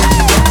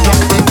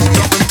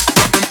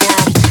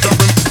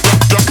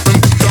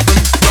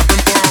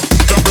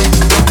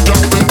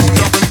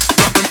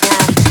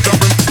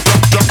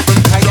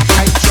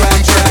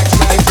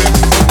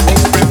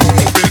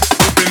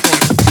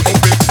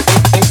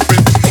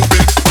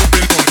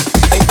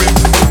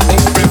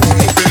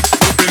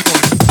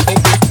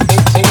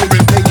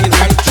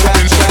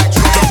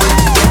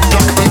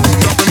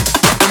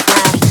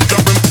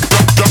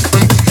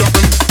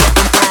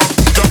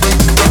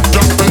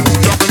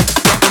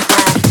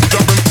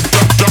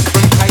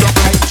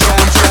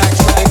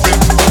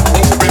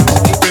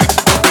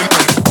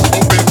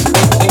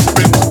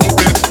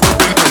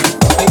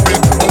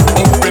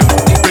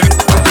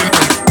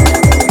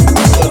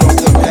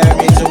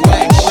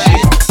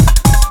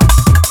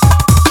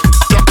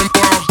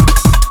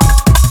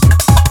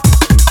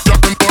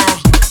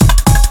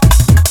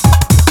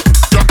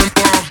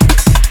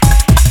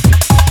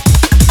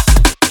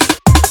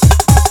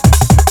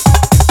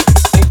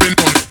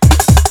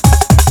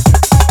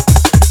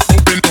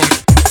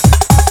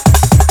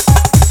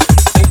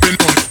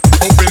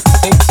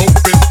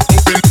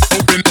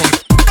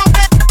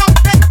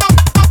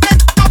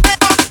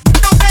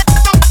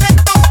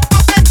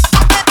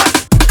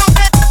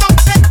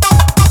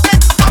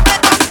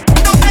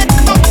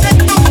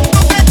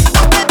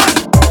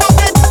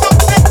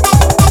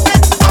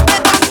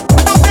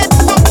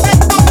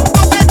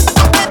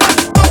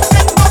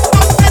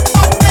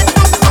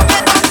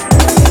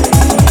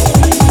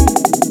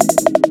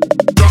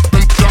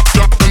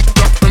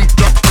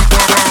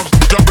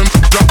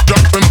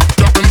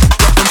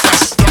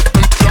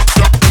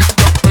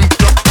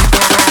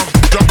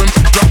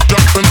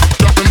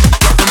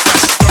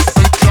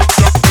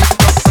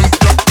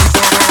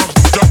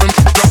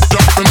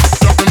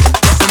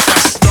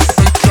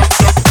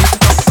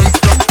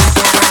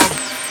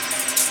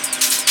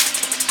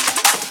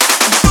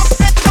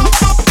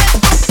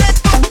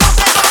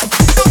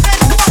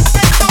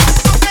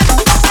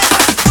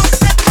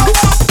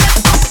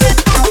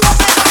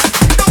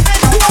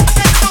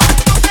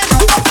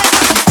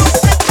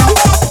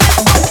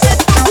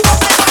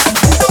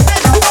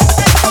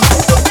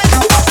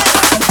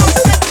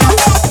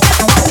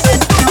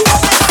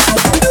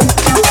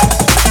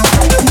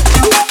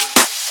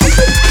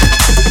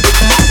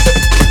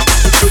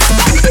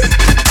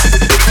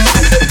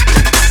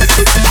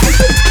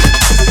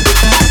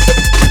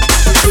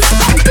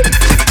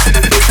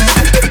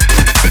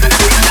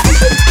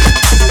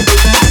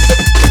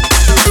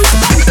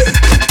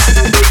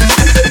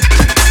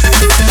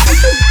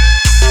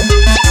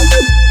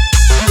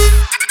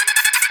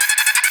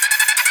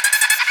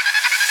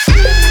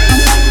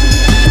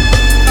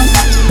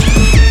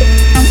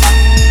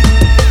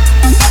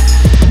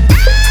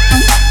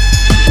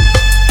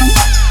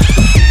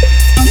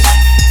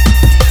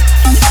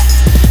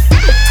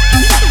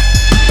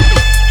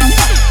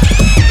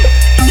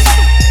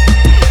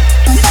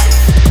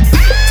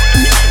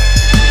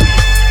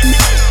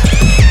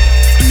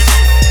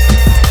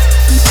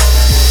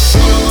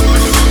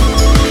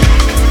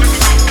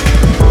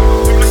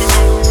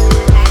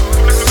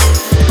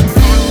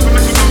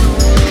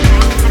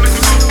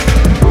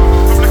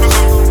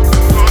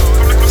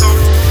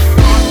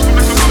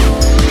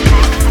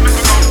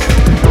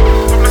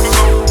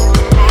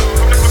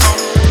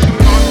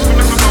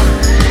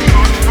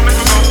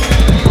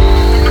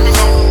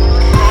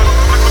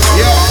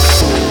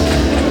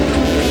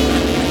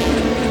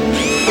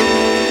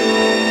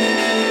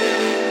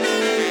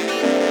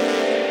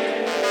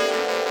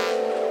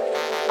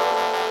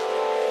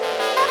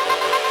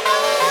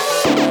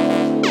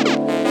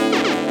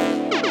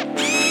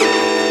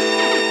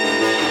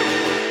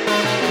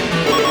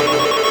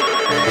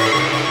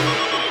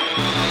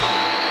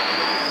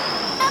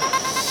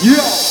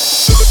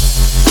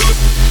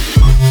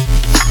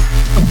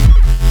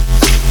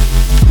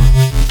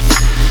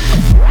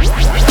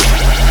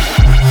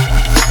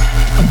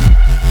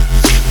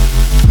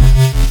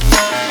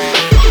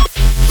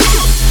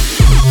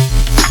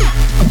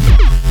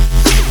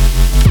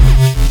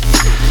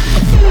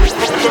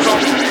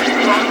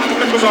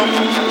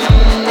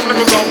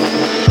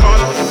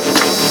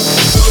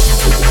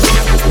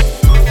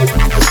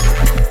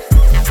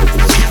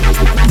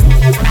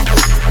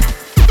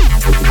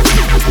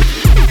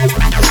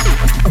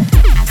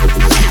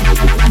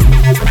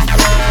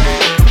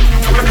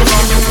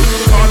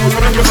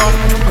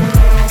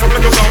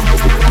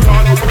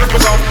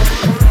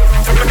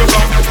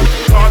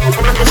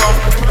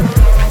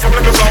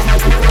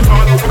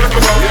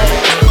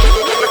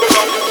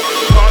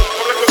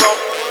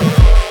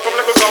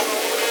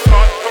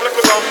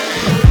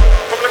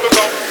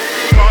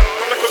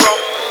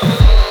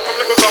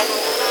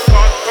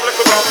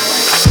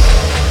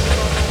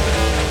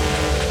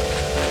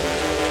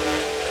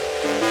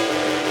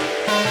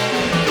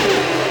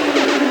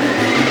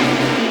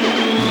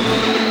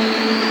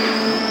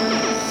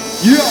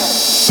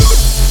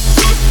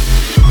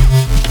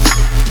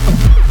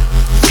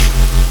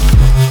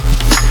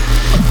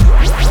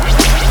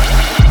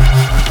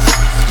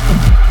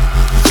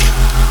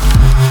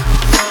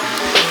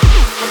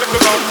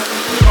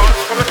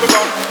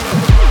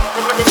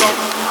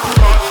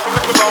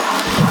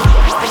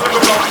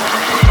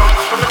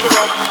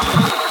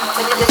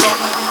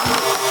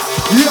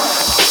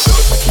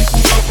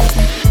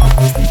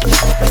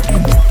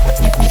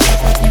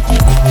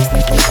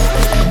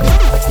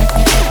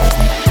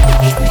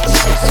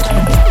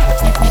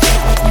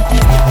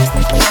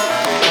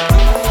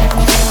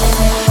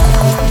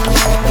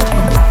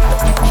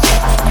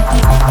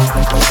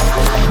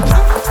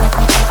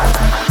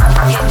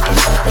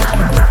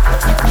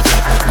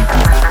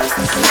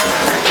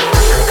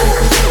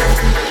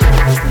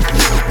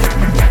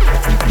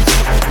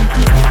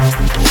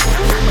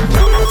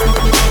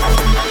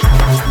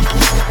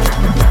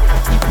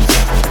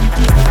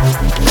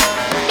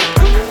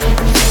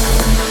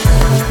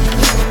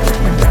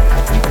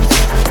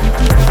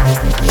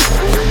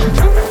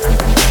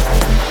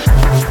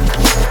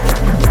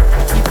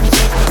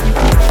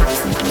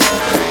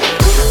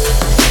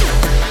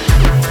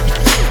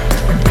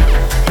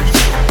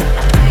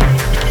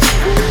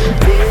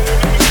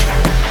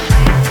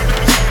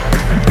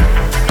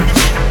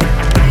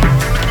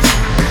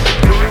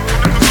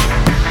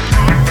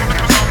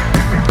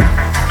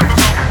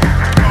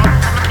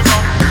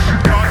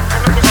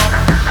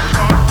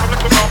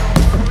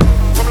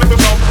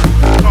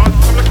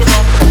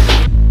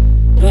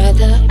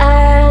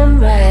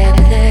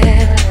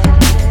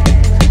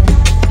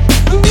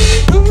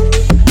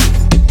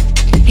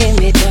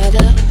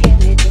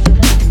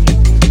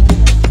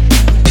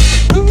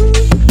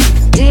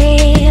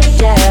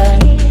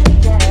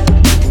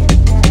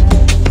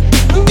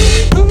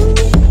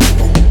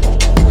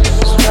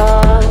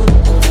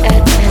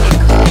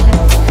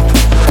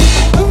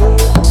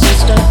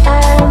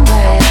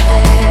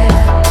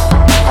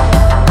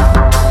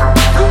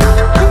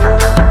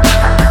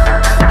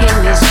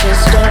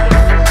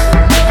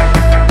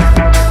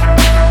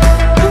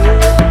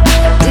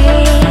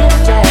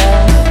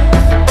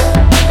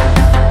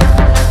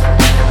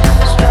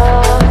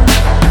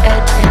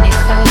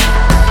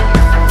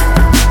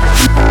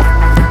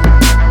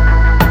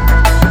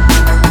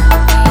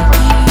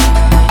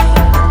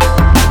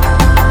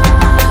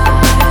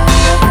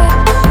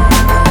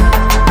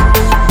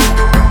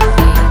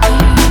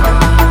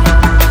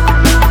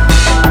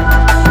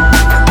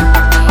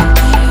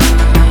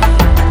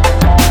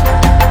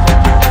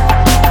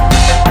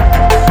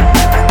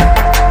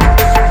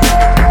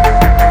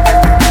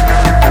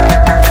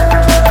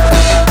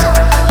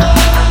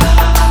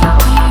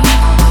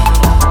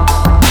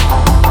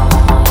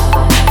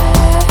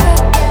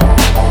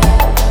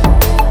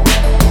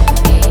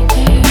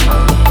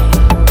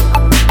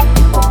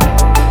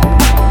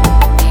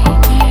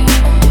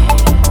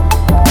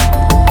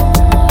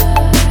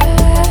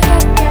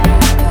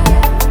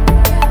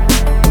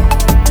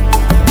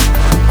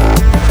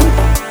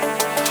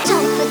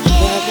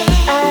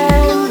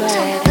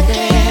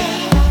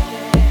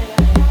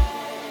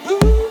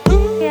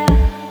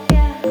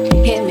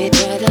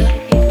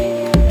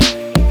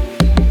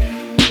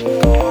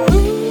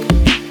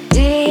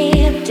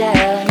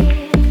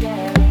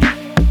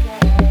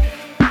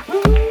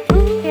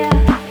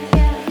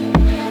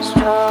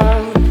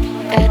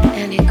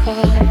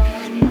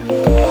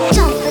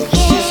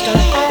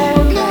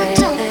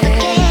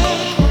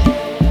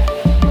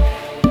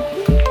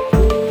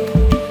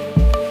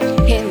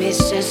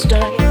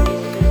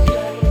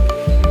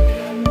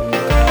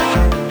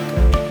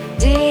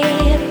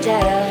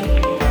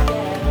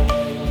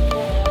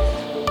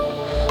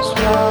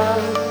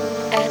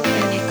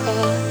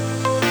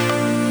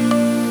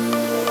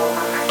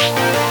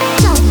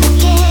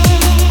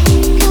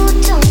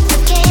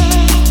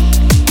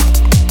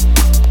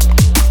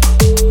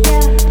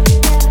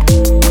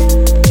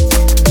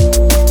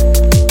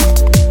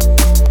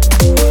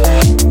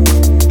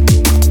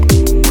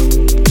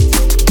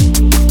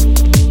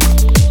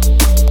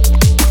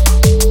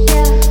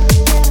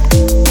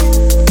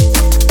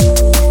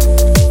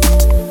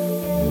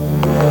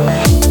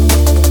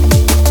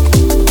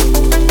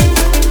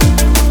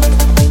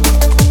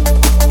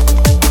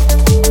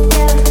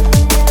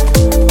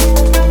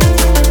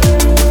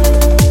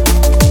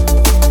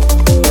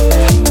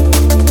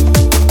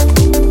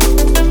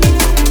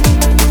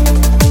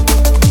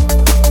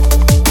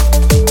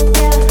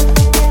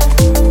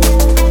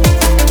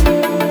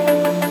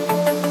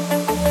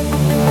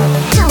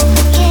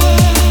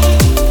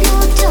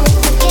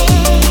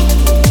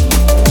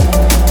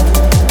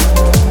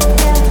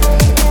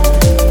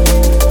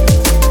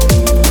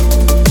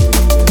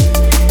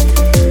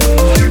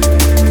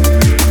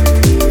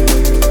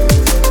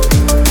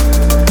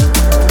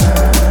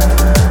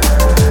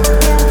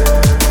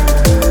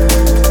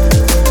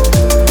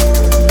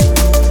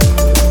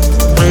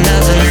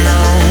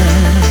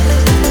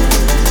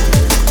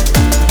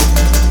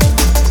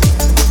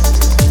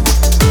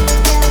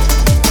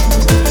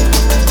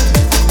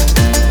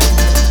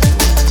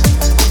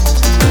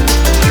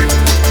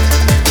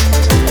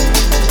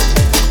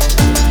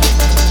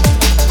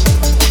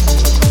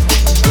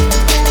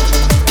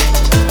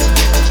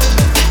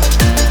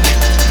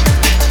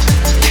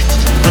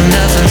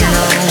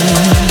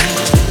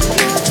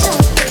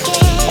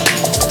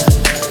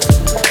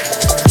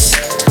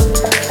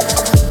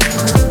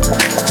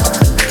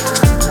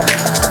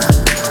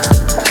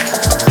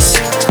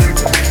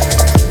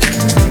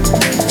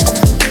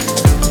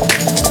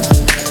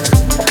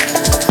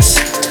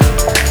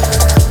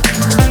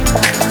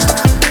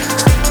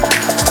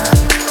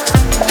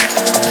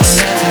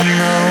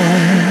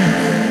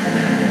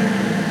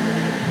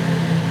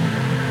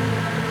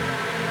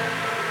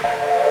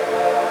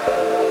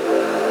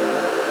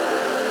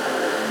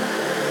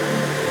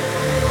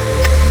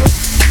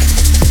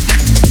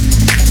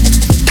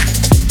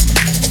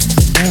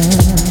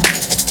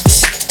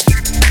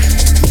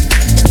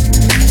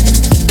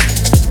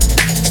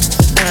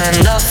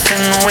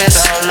 nothing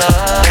without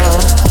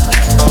love.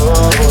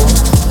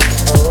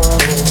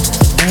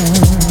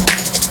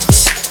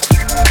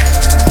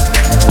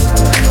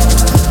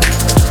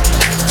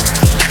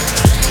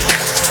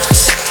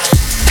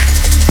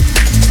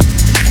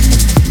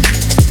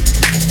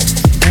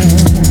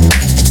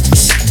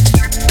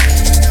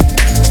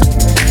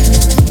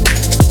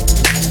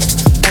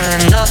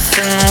 We're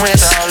nothing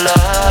without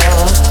love.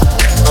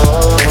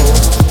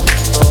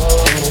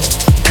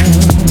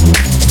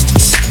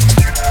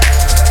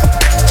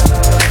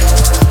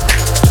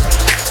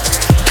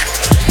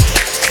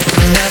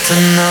 Never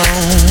know.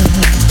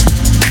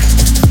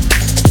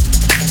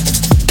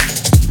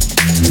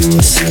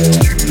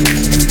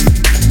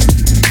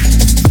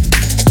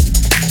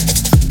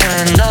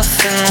 We're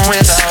nothing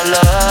without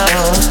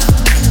love.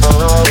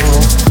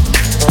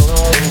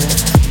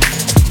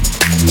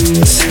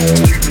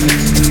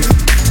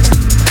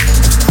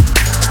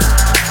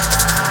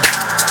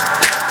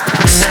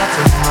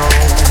 Never know.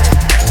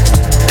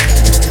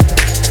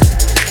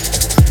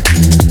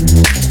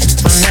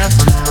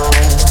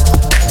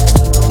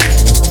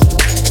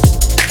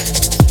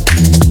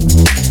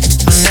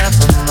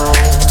 Never know.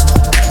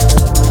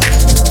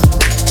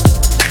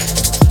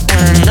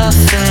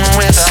 Nothing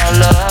without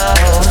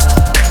love.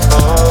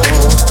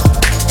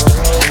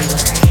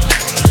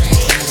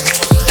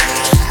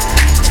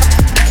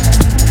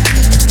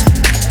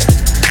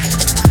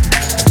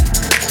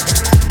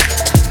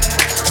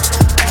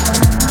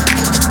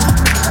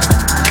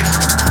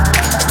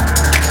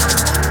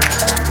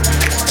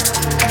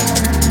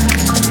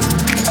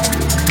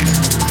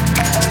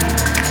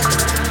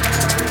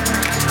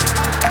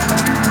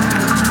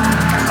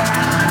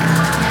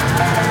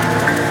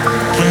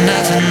 We'll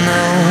never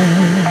know.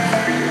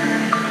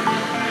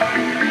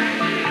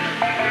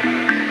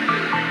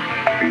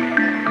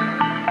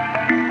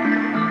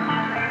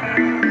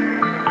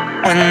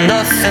 We're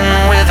nothing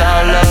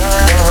without love.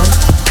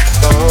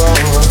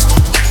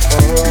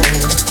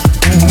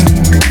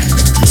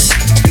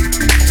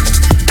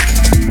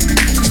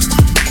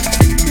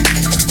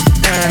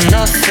 We're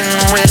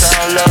nothing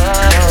without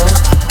love.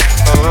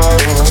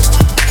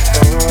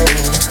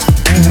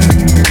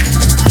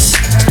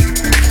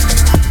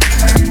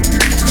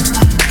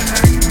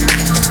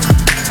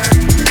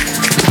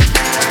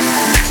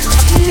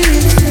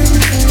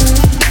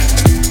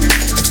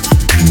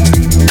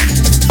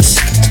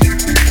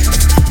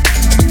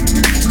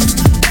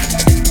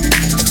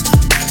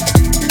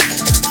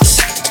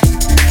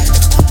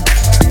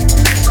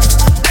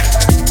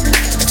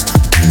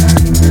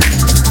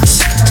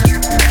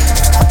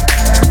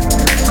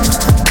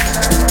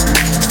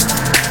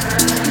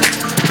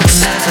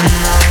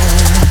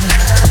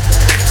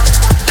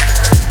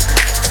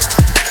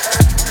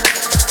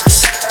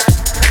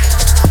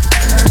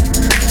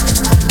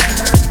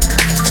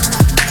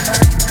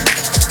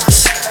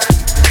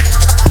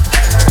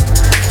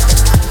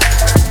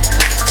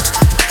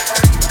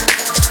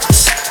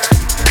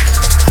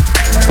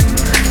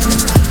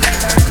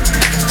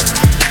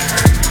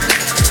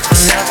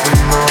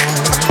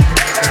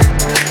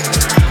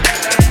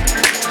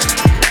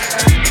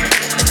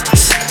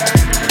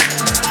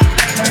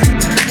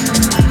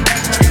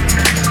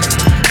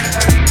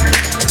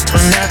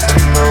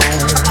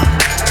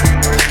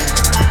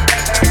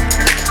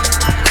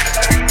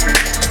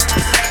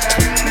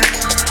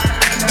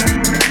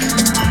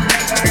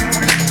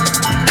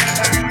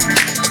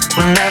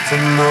 We'll never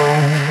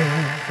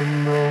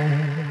know.